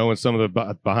knowing some of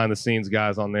the behind the scenes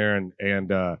guys on there.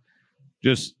 And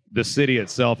just the city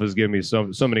itself has given me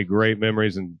so many great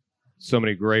memories and so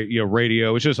many great,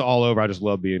 radio. It's just all over. I just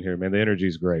love being here, man. The energy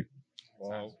is great.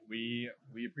 Well, we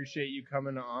appreciate you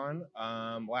coming on.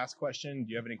 Last question. Do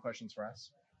you have any questions for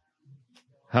us?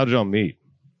 How did y'all meet?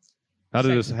 How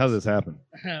did this happen?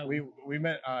 We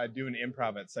met doing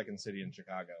improv at Second City in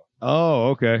Chicago. Oh,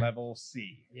 okay. Level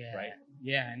C. Yeah. Right.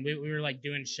 Yeah, and we were like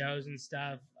doing shows and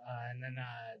stuff, and then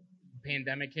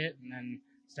pandemic hit, and then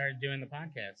started doing the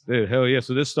podcast. Dude, hell yeah!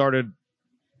 So this started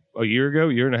a year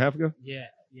and a half ago. Yeah.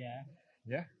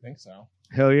 Yeah, I think so.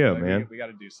 Hell yeah, Like, man! We got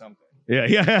to do something. Yeah.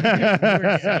 We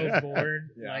were so bored.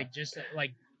 Yeah. Like just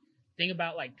like think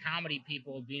about like comedy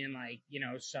people being like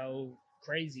so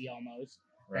crazy almost.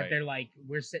 Right. That they're like,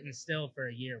 we're sitting still for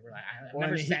a year. We're like, I've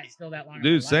never sat still that long.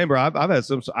 Dude, same, bro.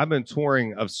 I've been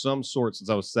touring of some sort since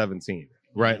I was 17,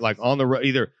 right? Like on the road,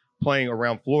 either playing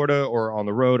around Florida or on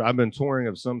the road. I've been touring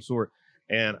of some sort,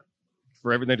 and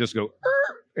for everything, just go,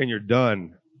 and you're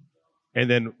done. And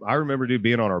then I remember, dude,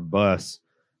 being on our bus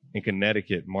in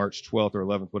Connecticut, March 12th or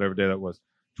 11th, whatever day that was,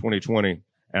 2020.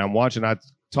 And I'm watching, I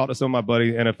talked to some of my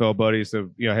NFL buddies, so,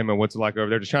 hey man, what's it like over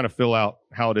there? Just trying to fill out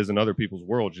how it is in other people's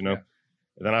worlds, Yeah.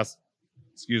 And then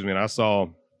I saw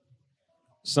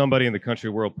somebody in the country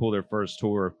world pull their first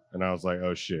tour, and I was like,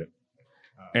 oh shit.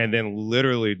 And then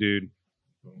literally, dude,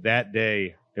 that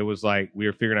day, it was like we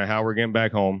were figuring out how we're getting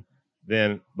back home.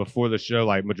 Then before the show,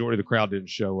 like majority of the crowd didn't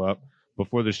show up.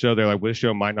 Before the show, they're like, well, this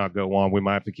show might not go on. We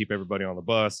might have to keep everybody on the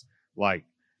bus. Like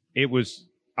it was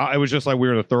just like we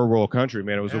were in a third world country,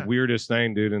 man. It was the weirdest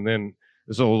thing, dude. And then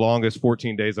this is the longest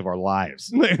 14 days of our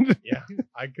lives. Yeah,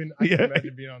 I can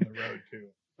imagine being on the road too.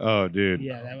 Oh, dude.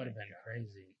 Yeah, that would have been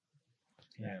crazy.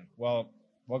 Man, well,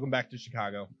 welcome back to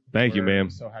Chicago. Thank you, man.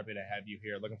 So happy to have you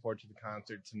here. Looking forward to the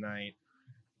concert tonight.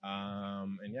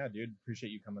 And yeah, dude, appreciate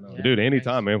you coming over. Dude,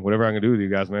 anytime, man. Whatever I can do with you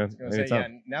guys, man.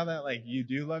 Anytime. Now that like you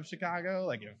do love Chicago,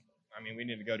 like we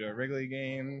need to go to a Wrigley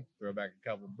game, throw back a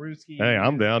couple brewskis. Hey,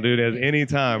 I'm down, dude. At any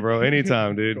time, bro.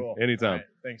 Anytime, dude. Cool. Anytime. Right.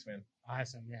 Thanks, man.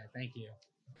 Awesome. Yeah, thank you.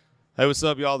 Hey, what's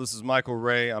up, y'all? This is Michael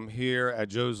Ray. I'm here at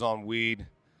Joe's on Weed.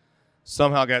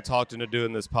 Somehow got talked into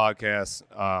doing this podcast.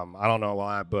 I don't know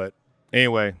why, but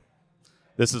anyway,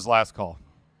 this is Last Call.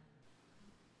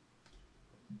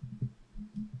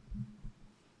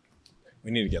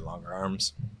 We need to get longer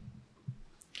arms.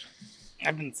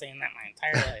 I've been saying that my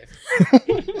entire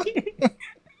life.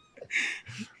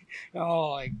 Oh,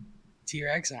 like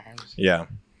T-Rex arms. Yeah.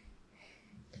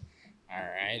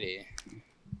 Alrighty.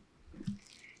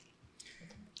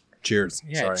 Cheers.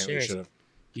 Yeah, Sorry, cheers.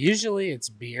 Usually it's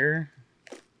beer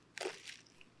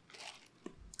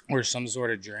or some sort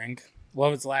of drink.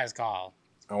 What was last call?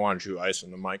 I wanted you ice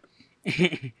in the mic.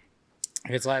 If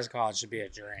it's last call, it should be a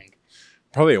drink.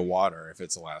 Probably a water if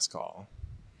it's the last call.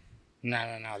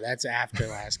 No. That's after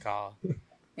last call.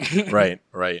 Right.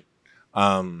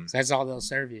 That's all they'll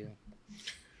serve you.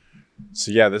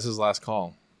 So yeah, this is last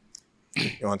call.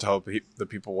 You want to tell the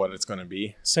people what it's going to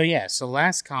be? So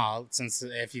last call, since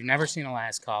if you've never seen a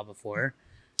last call before,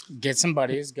 get some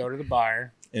buddies, go to the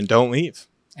bar. And don't leave.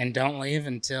 And don't leave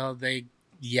until they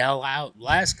yell out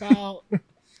last call.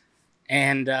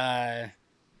 And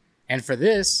for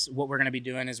this, what we're going to be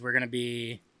doing is we're going to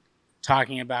be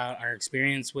talking about our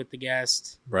experience with the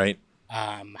guest. Right.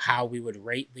 How we would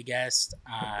rate the guest.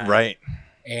 Right.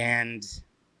 And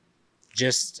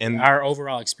just our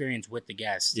overall experience with the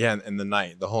guest. Yeah, and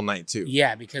the whole night too.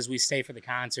 Yeah, because we stay for the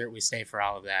concert, we stay for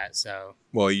all of that. So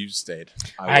well, you stayed.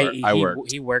 I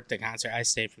worked. He worked the concert. I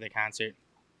stayed for the concert,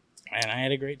 and I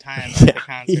had a great time at the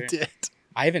concert. You did.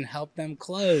 I even helped them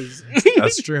close.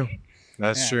 That's true.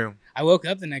 That's true. I woke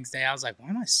up the next day. I was like, "Why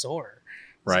am I sore?"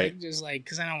 Right. Like, just like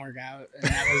because I don't work out, and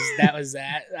that was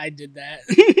that. I did that.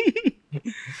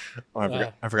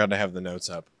 I forgot to have the notes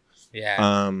up.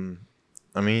 Yeah.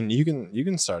 I mean, you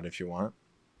can start if you want.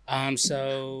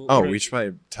 So. We should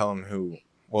probably tell them who.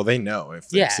 Well, they know if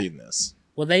they've seen this.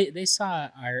 Well, they saw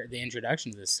the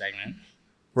introduction to this segment.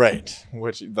 Right.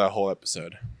 Which the whole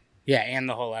episode. Yeah, and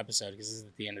the whole episode because this is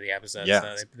at the end of the episode. Yeah.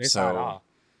 So they saw it all.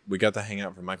 We got to hang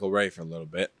out for Michael Ray for a little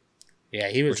bit. Yeah,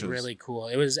 he was really cool.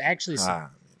 It was actually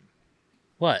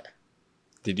what?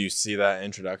 Did you see that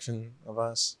introduction of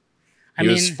us? He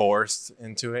was forced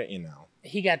into it,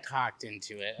 He got talked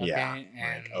into it. Okay? Yeah.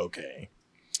 And okay.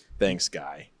 Thanks,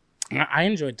 guy. I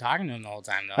enjoyed talking to him the whole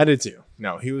time, though. I did too.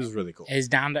 No, he was really cool. He's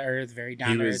down to earth, very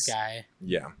down to earth guy.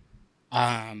 Yeah.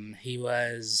 He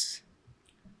was.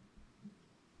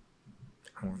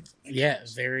 Yeah,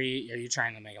 very. Are you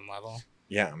trying to make him level?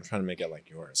 Yeah, I'm trying to make it like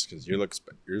yours because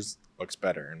yours looks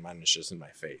better and mine is just in my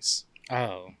face.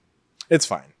 Oh, It's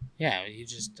fine. yeah. You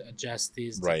just adjust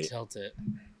these to Right. tilt it.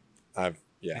 I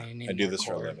do this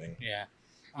for a living. Yeah.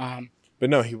 But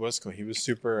no, he was cool. He was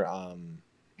super.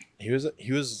 He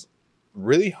was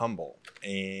really humble,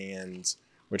 and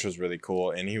which was really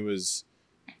cool. And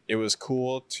it was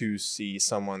cool to see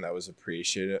someone that was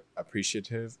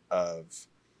appreciative of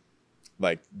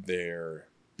like their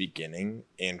beginning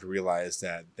and realize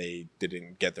that they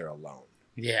didn't get there alone.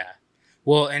 Yeah.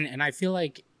 Well, and I feel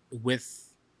like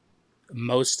with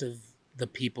most of the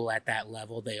people at that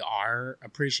level, they are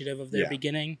appreciative of their Yeah.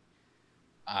 beginning.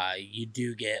 You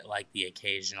do get like the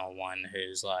occasional one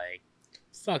who's like,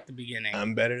 fuck the beginning.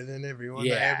 I'm better than everyone.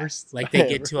 Yeah. Like they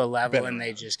get to a level been and they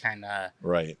around. just kind of,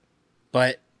 Right.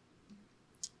 but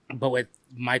with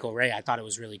Michael Ray, I thought it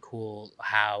was really cool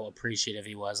how appreciative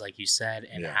he was, like you said,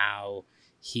 and Yeah. how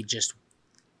he just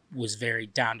was very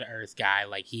down to earth guy.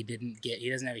 Like he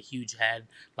doesn't have a huge head.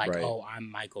 Like, Right. oh, I'm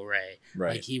Michael Ray.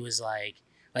 Right. Like he was like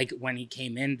when he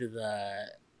came into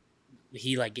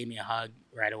he like gave me a hug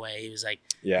right away. He was like,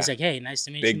 Yeah. he's like, hey, nice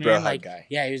to meet Big you, man. bro hug Like, guy.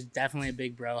 yeah, he was definitely a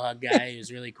big bro hug guy. He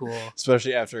was really cool.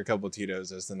 Especially after a couple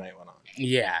Tito's as the night went on.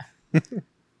 Yeah. But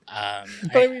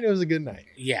I mean, it was a good night.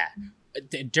 Yeah.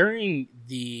 During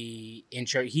the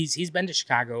intro, he's been to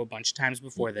Chicago a bunch of times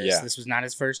before this. Yeah. This was not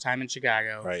his first time in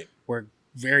Chicago. Right. We're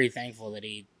very thankful that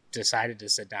he decided to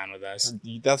sit down with us.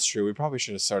 That's true. We probably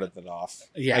should have started that off.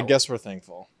 Yeah. I guess we're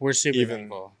thankful. We're super even-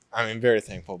 thankful. I mean, very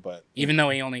thankful, but Even though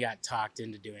he only got talked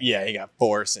into doing yeah, it. he got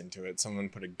forced into it. Someone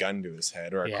put a gun to his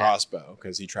head or a Yeah. crossbow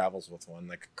because he travels with one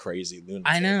like a crazy lunatic.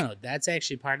 I know. That's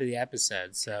actually part of the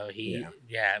episode. So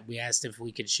we asked if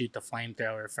we could shoot the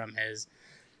flamethrower from his.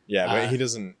 Yeah, but Uh, he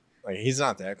doesn't. Like, he's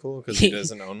not that cool because he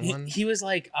doesn't own one. He was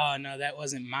like, "Oh no, that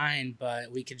wasn't mine,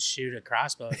 but we could shoot a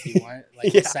crossbow if you want.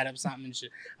 Like Yeah. set up something." And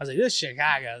shit. I was like, "This is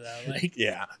Chicago, though. Like,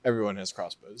 Yeah, everyone has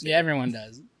crossbows. yeah, everyone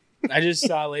does." I just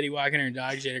saw a lady walking her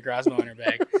dog. She had a crossbow on her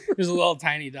back. It was a little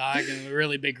tiny dog and a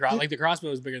really big crossbow. Like the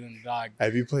crossbow was bigger than the dog.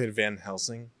 Have you played Van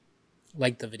Helsing?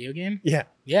 Like the video game. Yeah,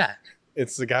 Yeah,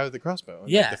 it's the guy with the crossbow. And,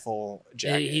 Yeah. like, the full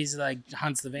jacket. he's like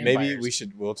hunts the vampires.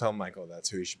 Maybe we'll tell Michael that's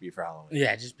who he should be for Halloween.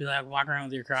 Yeah, just be like walk around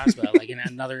with your crossbow, like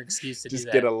another excuse to Just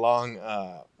do get that. a long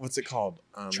what's it called?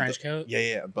 Trench coat.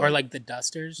 Yeah, but Or like the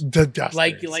dusters. the dusters.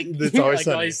 Like it's always like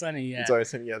sunny. Always Sunny. Yeah, It's always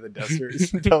sunny. Yeah, the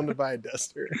dusters. Tell him to buy a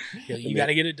duster. you got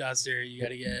to get a duster. You got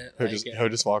to get. He'll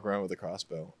just walk around with a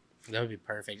crossbow. That would be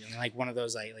perfect, and like one of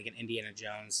those like an Indiana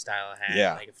Jones style hat,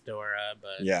 Yeah. like a fedora.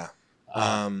 But Yeah.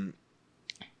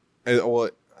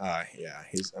 Yeah.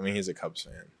 He's a Cubs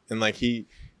fan, and like he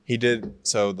did.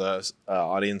 So the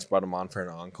audience brought him on for an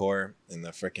encore, and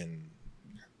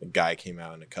the guy came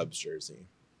out in a Cubs jersey.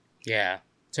 yeah,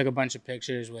 took a bunch of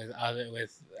pictures on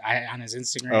his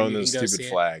Instagram. Oh, and You the can go see stupid it.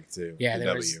 flag too. Yeah, the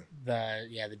there W. was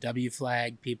the W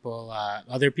flag. People,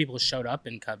 other people showed up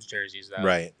in Cubs jerseys though,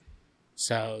 Right.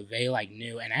 So they like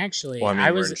knew, and actually, Well, I mean,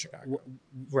 I we're was in Chicago.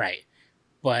 right.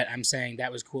 But I'm saying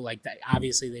that was cool. Like that,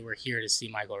 obviously they were here to see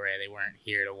Michael Ray. They weren't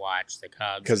here to watch the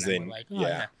Cubs. Because And they then we're like, oh,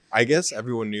 yeah. I guess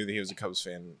everyone knew that he was a Cubs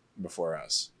fan before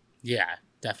us. yeah,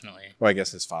 definitely, Well, I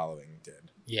guess his following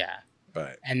did, yeah.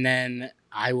 but And then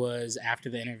I was after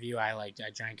the interview. I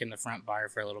drank in the front bar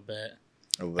for a little bit.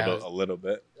 a little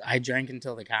bit. I drank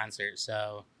until the concert.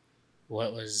 So,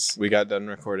 what was We got done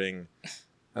recording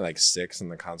at like 6,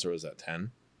 and the concert was at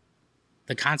 10.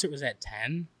 the concert was at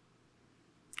 10?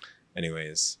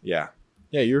 Anyways, yeah,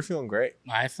 you were feeling great.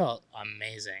 I felt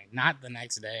amazing. Not the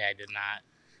next day. I did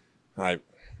not.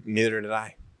 Neither did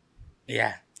I.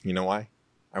 Yeah, You know why?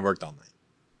 I worked all night.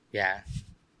 yeah.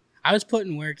 I was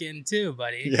putting work in too,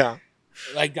 buddy. Yeah.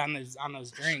 Like on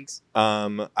those drinks.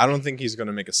 I don't think he's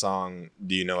gonna make a song.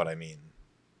 Do you know what I mean?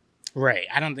 Right.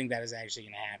 I don't think that is actually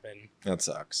going to happen. That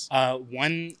sucks.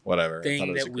 One Whatever. I thought thing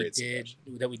it was that a we great did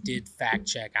suggestion. fact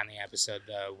check on the episode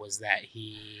though was that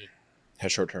he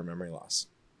Has short-term memory loss.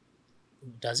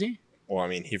 does he? Well, I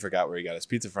mean, he forgot where he got his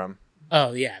pizza from.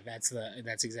 Oh yeah, that's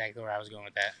exactly where I was going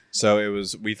with that. So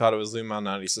we thought it was Lou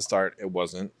Malnati's to start. It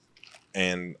wasn't,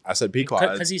 and I said Pequods.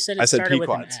 Because he said it I said started with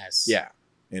an Pequods. S. Yeah,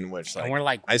 in which like and we're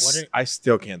like, I what?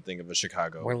 still can't think of a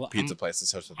Chicago We're- pizza place that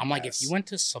starts with I'm an like, S. if you went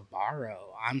to Sabaro,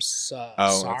 I'm sorry,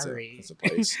 sorry. that's a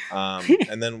place.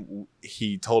 And then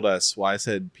he told us why I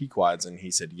said Pequods, and he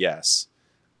said yes,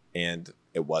 and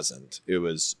it wasn't. It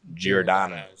was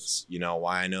Giordano's. You know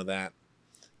why I know that?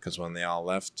 Because when they all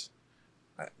left,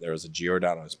 there was a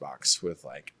Giordano's box with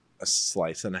like a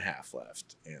slice and a half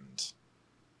left, and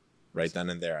right then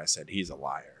and there, I said he's a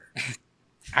liar.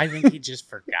 I think he just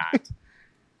forgot.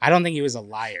 I don't think he was a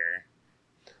liar.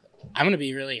 I'm gonna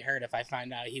be really hurt if I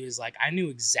find out he was like, I knew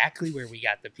exactly where we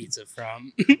got the pizza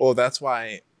from. Well, that's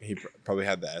why he probably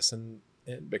had the S in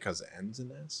it because it ends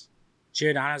in S.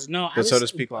 Giordano's, no, But so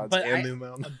does Pequod's but and New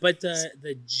Mountain. But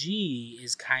the G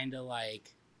is kind of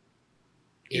like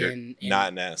in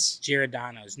not an S.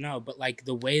 Giordano's, no, but like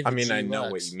the way. The G I know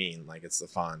looks, what you mean. Like it's the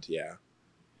font. Yeah,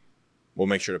 we'll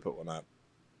make sure to put one up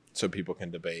so people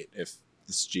can debate if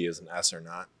this G is an S or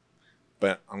not.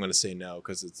 But I'm gonna say no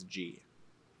because it's a G.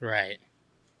 Right.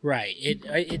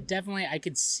 It definitely, I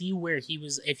could see where he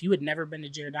was. If you had never been to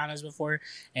Giordano's before,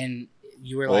 and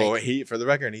you were like, for the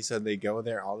record, he said they go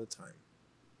there all the time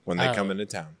when they come into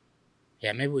town.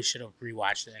 Yeah, maybe we should have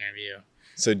rewatched the interview.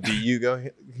 So, do you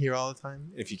go here all the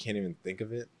time? If you can't even think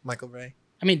of it, Michael Ray.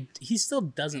 I mean, he still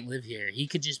doesn't live here. He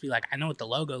could just be like, I know what the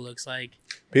logo looks like.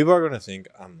 People are gonna think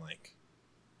I'm like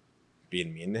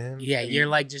being mean to him. Yeah, you're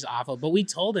like just awful. But we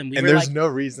told him, and there's no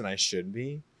reason I should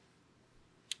be.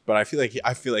 But I feel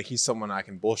like he's someone I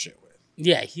can bullshit with.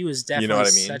 Yeah, he was definitely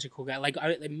such a cool guy. Like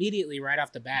immediately right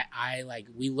off the bat,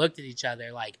 we looked at each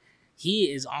other like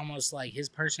he is almost like his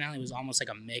personality was almost like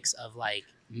a mix of like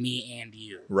me and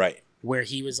you. Right. Where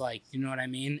he was like, you know what I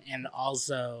mean? And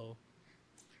also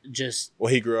just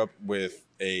he grew up with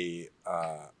a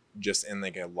just in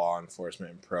like a law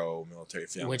enforcement and pro military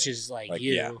family. Which is like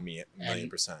you. Yeah, me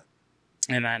 1,000,000%.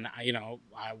 And then,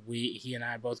 he and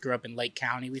I both grew up in Lake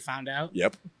County, we found out.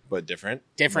 Yep, but different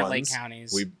Lake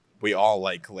counties. We all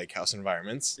like lake house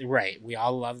environments. Right. We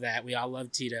all love that. We all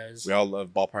love Tito's. We all love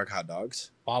ballpark hot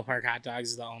dogs. Ballpark hot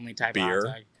dogs is the only type Beer. of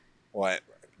hot dog. What?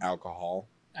 Alcohol.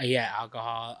 Yeah,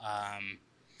 alcohol.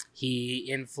 He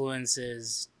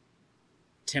influences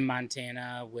Tim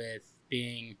Montana with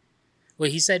being... Well,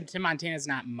 he said Tim Montana's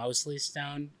not mostly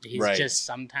stoned. He's just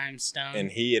sometimes stoned.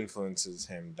 And he influences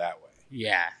him that way.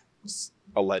 Yeah.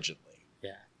 Allegedly.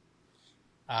 Yeah.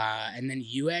 And then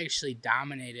you actually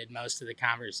dominated most of the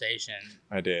conversation.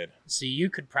 I did. So you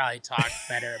could probably talk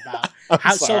better about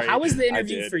how. Sorry. So how was the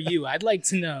interview for you? I'd like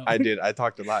to know. I did. I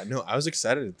talked a lot. No, I was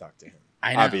excited to talk to him.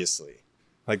 I know. Obviously.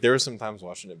 Like there were some times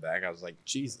watching it back, I was like,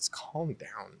 Jesus, calm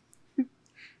down.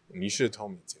 And you should have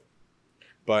told me to.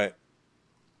 But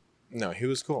no, he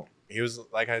was cool. He was,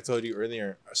 like I told you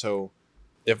earlier. So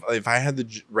if I had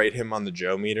to rate him on the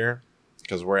Joe meter,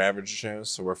 because we're average Joes,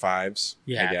 so we're 5s,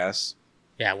 I guess.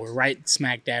 Yeah, we're right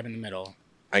smack dab in the middle.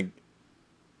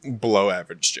 Below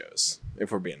average Joes,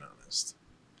 if we're being honest.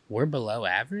 We're below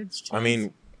average? I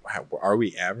mean, are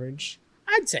we average?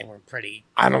 I'd say we're pretty.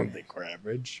 I don't think we're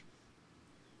average.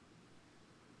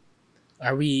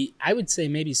 Are we? I would say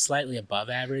maybe slightly above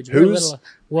average. Who's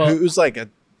like a...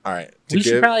 All right.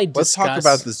 Let's talk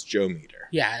about this Joe meter.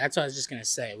 Yeah, that's what I was just gonna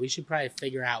say. We should probably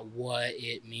figure out what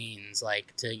it means.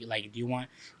 Like do you want?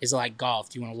 Is it like golf?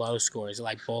 Do you want a low score? Is it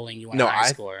like bowling? You want a high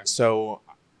score? So,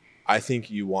 I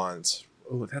think you want.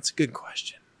 Oh, that's a good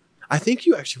question. I think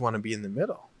you actually want to be in the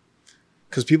middle,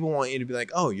 because people want you to be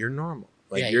like, oh, you're normal,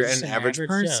 like you're an average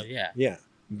person. Joe, yeah.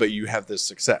 But you have this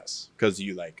success because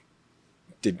you like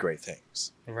did great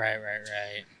things. Right.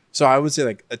 So I would say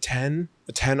like a 10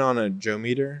 on a Joe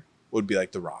meter would be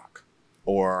like The Rock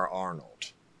or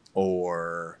Arnold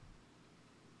or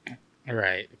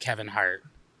Kevin Hart.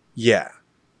 Yeah.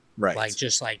 Right. Like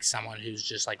just like someone who's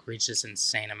just like reached this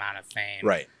insane amount of fame.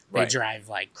 Right. They drive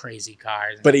like crazy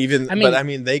cars. But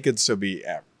they could still be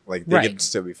like they could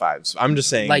still be 5s. I'm just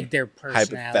saying like their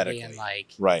personality and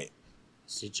like right.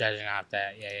 So judging off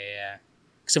that, yeah.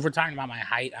 Because if we're talking about my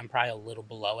height, I'm probably a little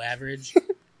below average.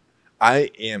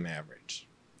 I am average.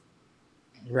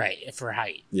 Right, for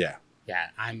height. Yeah. Yeah,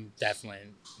 I'm definitely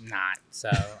not. So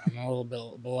I'm a little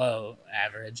bit below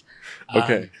average.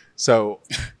 Okay, so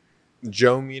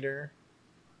Joe meter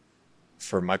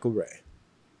for Michael Ray.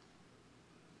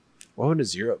 What would a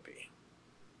 0 be?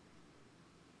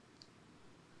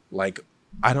 Like,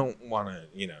 I don't want to,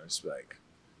 just be like,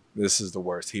 this is the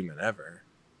worst human ever.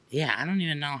 Yeah, I don't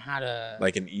even know how to...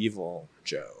 Like an evil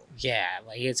Joe. Yeah,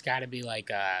 like it's got to be like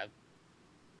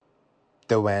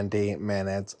 20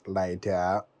 minutes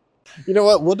later. You know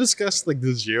what? We'll discuss like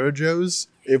the 0 Joes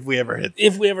if we ever hit.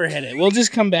 If we ever hit it, we'll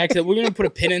just come back to it. We're gonna put a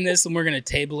pin in this and we're gonna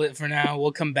table it for now.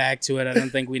 We'll come back to it. I don't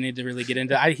think we need to really get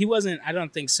into. He wasn't. I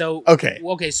don't think so. Okay.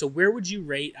 Okay. So where would you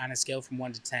rate on a scale from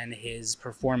 1 to 10 his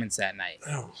performance that night?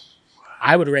 Oh.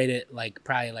 I would rate it like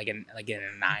probably like a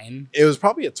 9. It was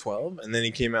probably a 12, and then he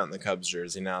came out in the Cubs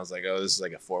jersey. Now I was like, oh, this is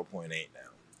like a 4.8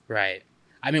 now. Right.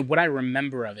 I mean, what I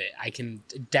remember of it, I can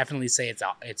definitely say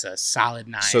it's a solid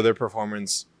 9. So their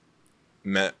performance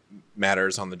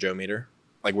matters on the Joe meter.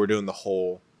 Like we're doing the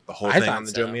whole thing on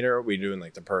the Joe meter. Or are we doing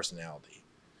like the personality?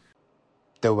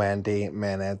 20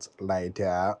 minutes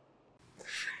later.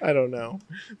 I don't know.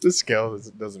 The scale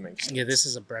doesn't make sense. Yeah, this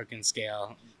is a broken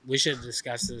scale. We should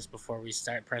discuss this before we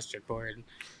start press record.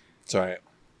 It's all right.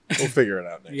 We'll figure it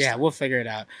out next Yeah, time. we'll figure it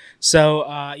out. So,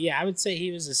 I would say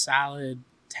he was a solid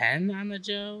 10 on the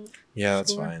Joe. Yeah,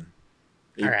 that's score. fine.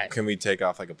 All right. Can we take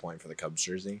off like a point for the Cubs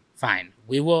jersey? Fine.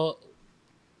 We will.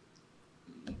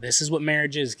 This is what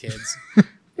marriage is, kids.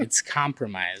 It's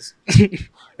compromise.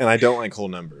 And I don't like whole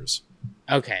numbers.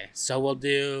 Okay, so we'll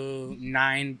do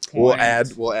 9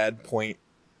 points. We'll add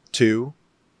 0.2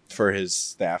 for his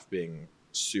staff being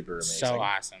super amazing. So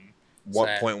awesome.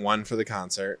 1.1 for the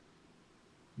concert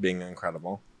being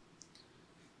incredible.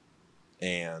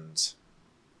 And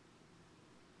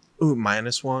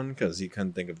 -1 because he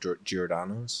couldn't think of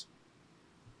Giordano's.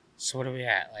 So what are we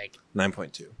at? Like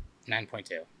 9.2.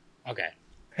 9.2. Okay.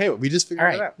 Hey, we just All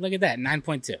figured it right. out. Look at that.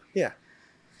 9.2. Yeah.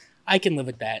 I can live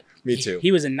with that. Me too.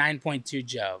 He was a 9.2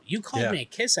 Joe. You called Yeah. me a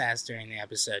kiss ass during the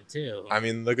episode too. I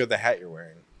mean, look at the hat you're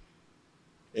wearing.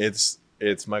 It's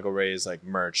Michael Ray's like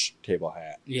merch table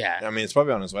hat. Yeah. I mean, it's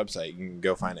probably on his website. You can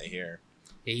go find it here.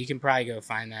 Yeah, you can probably go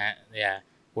find that. Yeah.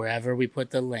 Wherever we put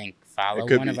the link, follow It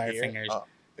could one be of our here. fingers. Oh,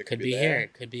 it could be there. here.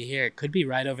 It could be here. It could be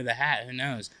right over the hat. Who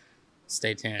knows?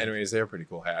 Stay tuned. Anyways, they're pretty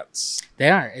cool hats. They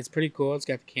are. It's pretty cool. It's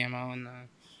got the camo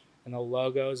and the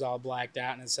logo's all blacked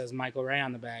out, and it says Michael Ray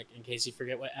on the back. In case you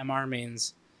forget what MR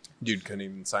means. Dude couldn't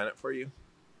even sign it for you.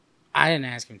 I didn't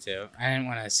ask him to. I didn't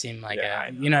want to seem like Yeah, I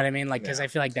a, know. you know what I mean? Like, because Yeah. I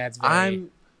feel like that's very.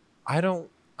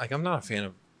 I'm not a fan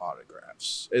of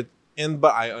autographs.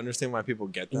 But I understand why people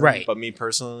get them. Right. But me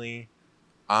personally,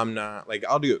 I'm not like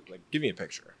I'll do it. Like, give me a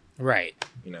picture. Right.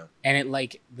 You know. And it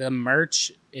like the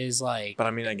merch is like. But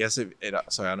I mean, I guess if it.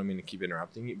 Sorry, I don't mean to keep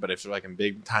interrupting you. But if you're like a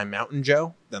big time Mountain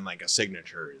Joe, then like a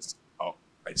signature is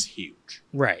it's huge.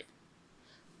 Right.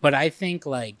 But I think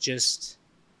like just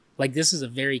like this is a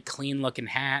very clean looking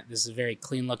hat. This is a very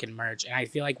clean looking merch. And I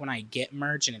feel like when I get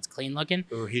merch and it's clean looking,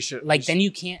 Ooh, he should like then you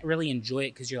can't really enjoy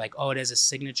it because you're like, oh, it has a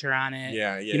signature on it.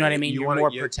 Yeah. You know what I mean? You're more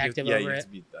protective you over have it. to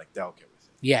be like delicate with it.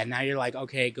 Yeah, now you're like,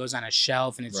 okay, it goes on a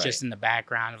shelf and it's Right. just in the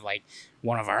background of like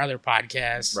one of our other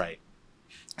podcasts. Right.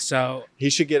 So He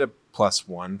should get a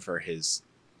 +1 for his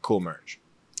cool merch.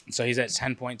 he's at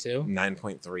 10.2.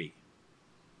 9.3.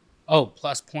 Oh,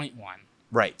 plus 0.1.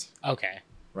 Right. Okay.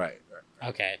 Right.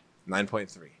 Okay.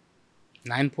 9.3.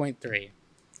 9.3.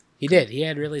 He did. He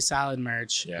had really solid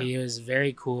merch. Yeah. He was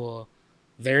very cool,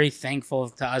 very thankful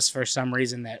to us for some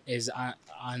reason that is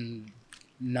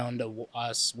unknown to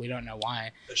us. We don't know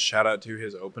why. Shout out to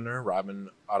his opener, Robin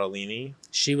Ottolini.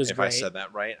 She was If great. I said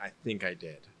that right, I think I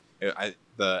did.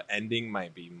 The ending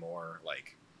might be more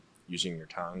like using your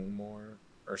tongue more,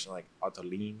 or something like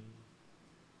Ottolini.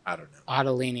 I don't know.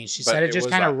 Ottolini. She But said it it just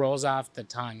was kind of like- rolls off the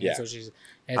tongue. Yeah. That's what she's.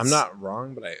 I'm not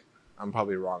wrong, but I'm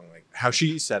probably wrong. Like how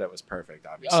she said it was perfect,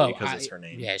 obviously, because it's her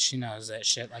name. Yeah, she knows that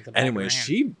shit like the back of her Anyways,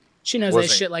 hand. She knows that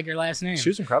wasn't- shit like her last name. she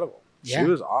was incredible. Yeah. She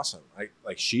was awesome.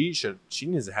 Like she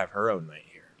needs to have her own night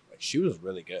here. Like she was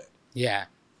really good. Yeah.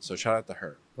 So shout out to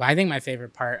her. Well, I think my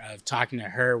favorite part of talking to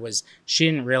her was she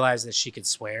didn't realize that she could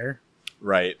swear.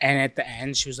 Right. And at the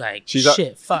end, she was like, She thought-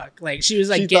 shit, fuck. Like, she was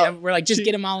like, She thought- we're like, just she-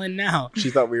 get them all in now.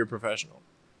 She thought we were professional.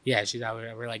 Yeah, she thought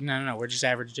we're like, no, we're just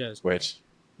average Joes. Which,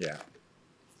 yeah.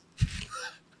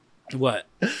 What?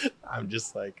 I'm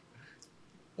just like,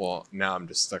 well, now I'm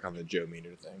just stuck on the Joe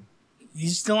meter thing. You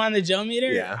still on the Joe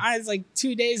meter? Yeah. I was like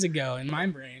 2 days ago in my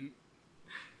brain.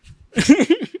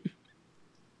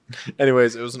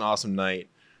 Anyways, it was an awesome night.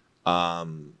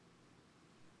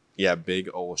 Yeah, big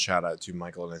old shout out to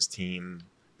Michael and his team.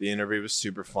 The interview was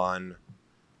super fun.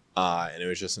 And it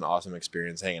was just an awesome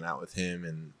experience hanging out with him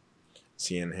and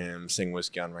seeing him sing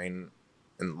Whiskey on Rain.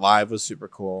 And live was super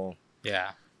cool.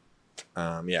 Yeah.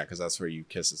 Yeah, because that's where You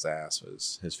Kiss His Ass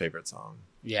was his favorite song.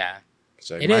 Yeah.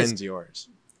 So It mine's is. yours.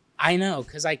 I know,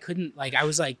 because I couldn't, like, I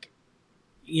was like,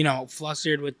 you know,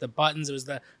 flustered with the buttons. It was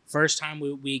the first time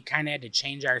we kind of had to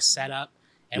change our setup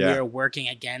and we Yeah. were working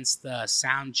against the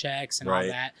sound checks and all Right.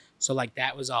 that. So, like,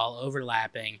 that was all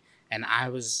overlapping and I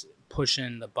was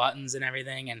pushing the buttons and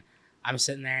everything. And I'm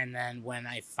sitting there. And then when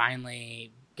I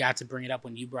finally got to bring it up,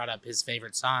 when you brought up his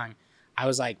favorite song, I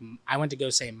was like, I went to go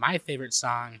say my favorite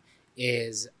song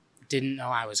is Didn't Know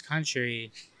I Was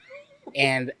Country.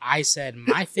 And I said,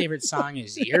 my favorite song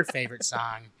is your favorite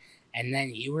song. And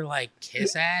then you were like,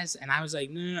 Kiss Ass. And I was like,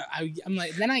 no. I'm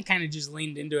like, then I kind of just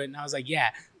leaned into it and I was like,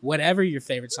 yeah, whatever your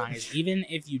favorite song is, even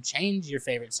if you change your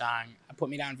favorite song, put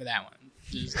me down for that one.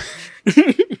 Just-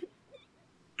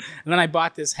 and then I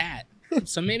bought this hat.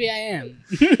 So maybe I am.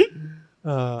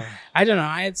 I don't know.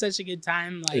 I had such a good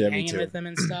time like Yeah, me hanging too. with them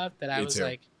and stuff that I Me was too.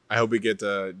 like, I hope we get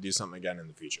to do something again in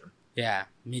the future. yeah,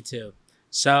 me too.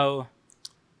 So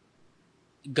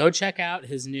go check out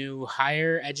his new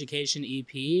Higher Education EP.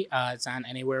 It's on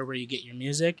anywhere where you get your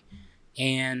music.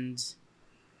 And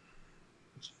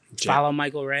follow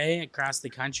Michael Ray across the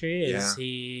country as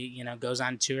he, goes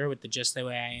on tour with the Just the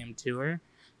Way I Am tour.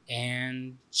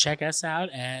 And check us out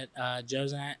at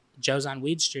Joe's on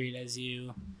Weed Street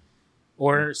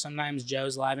or sometimes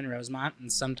Joe's Live in Rosemont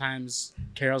and sometimes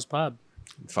Carol's Pub.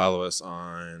 Follow us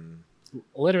on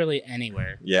literally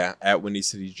anywhere. Yeah, at Windy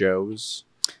City Joe's.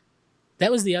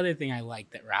 That was the other thing I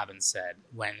liked that Robin said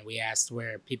when we asked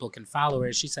where people can follow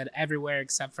her. She said everywhere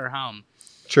except for home.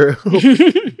 True.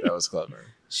 That was clever.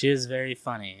 She was very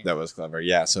funny. That was clever.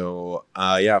 Yeah. So,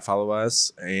 follow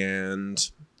us.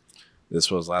 And this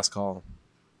was Last Call.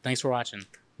 Thanks for watching.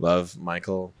 Love,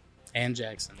 Michael. And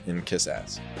Jackson. And kiss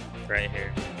ass. Right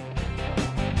here.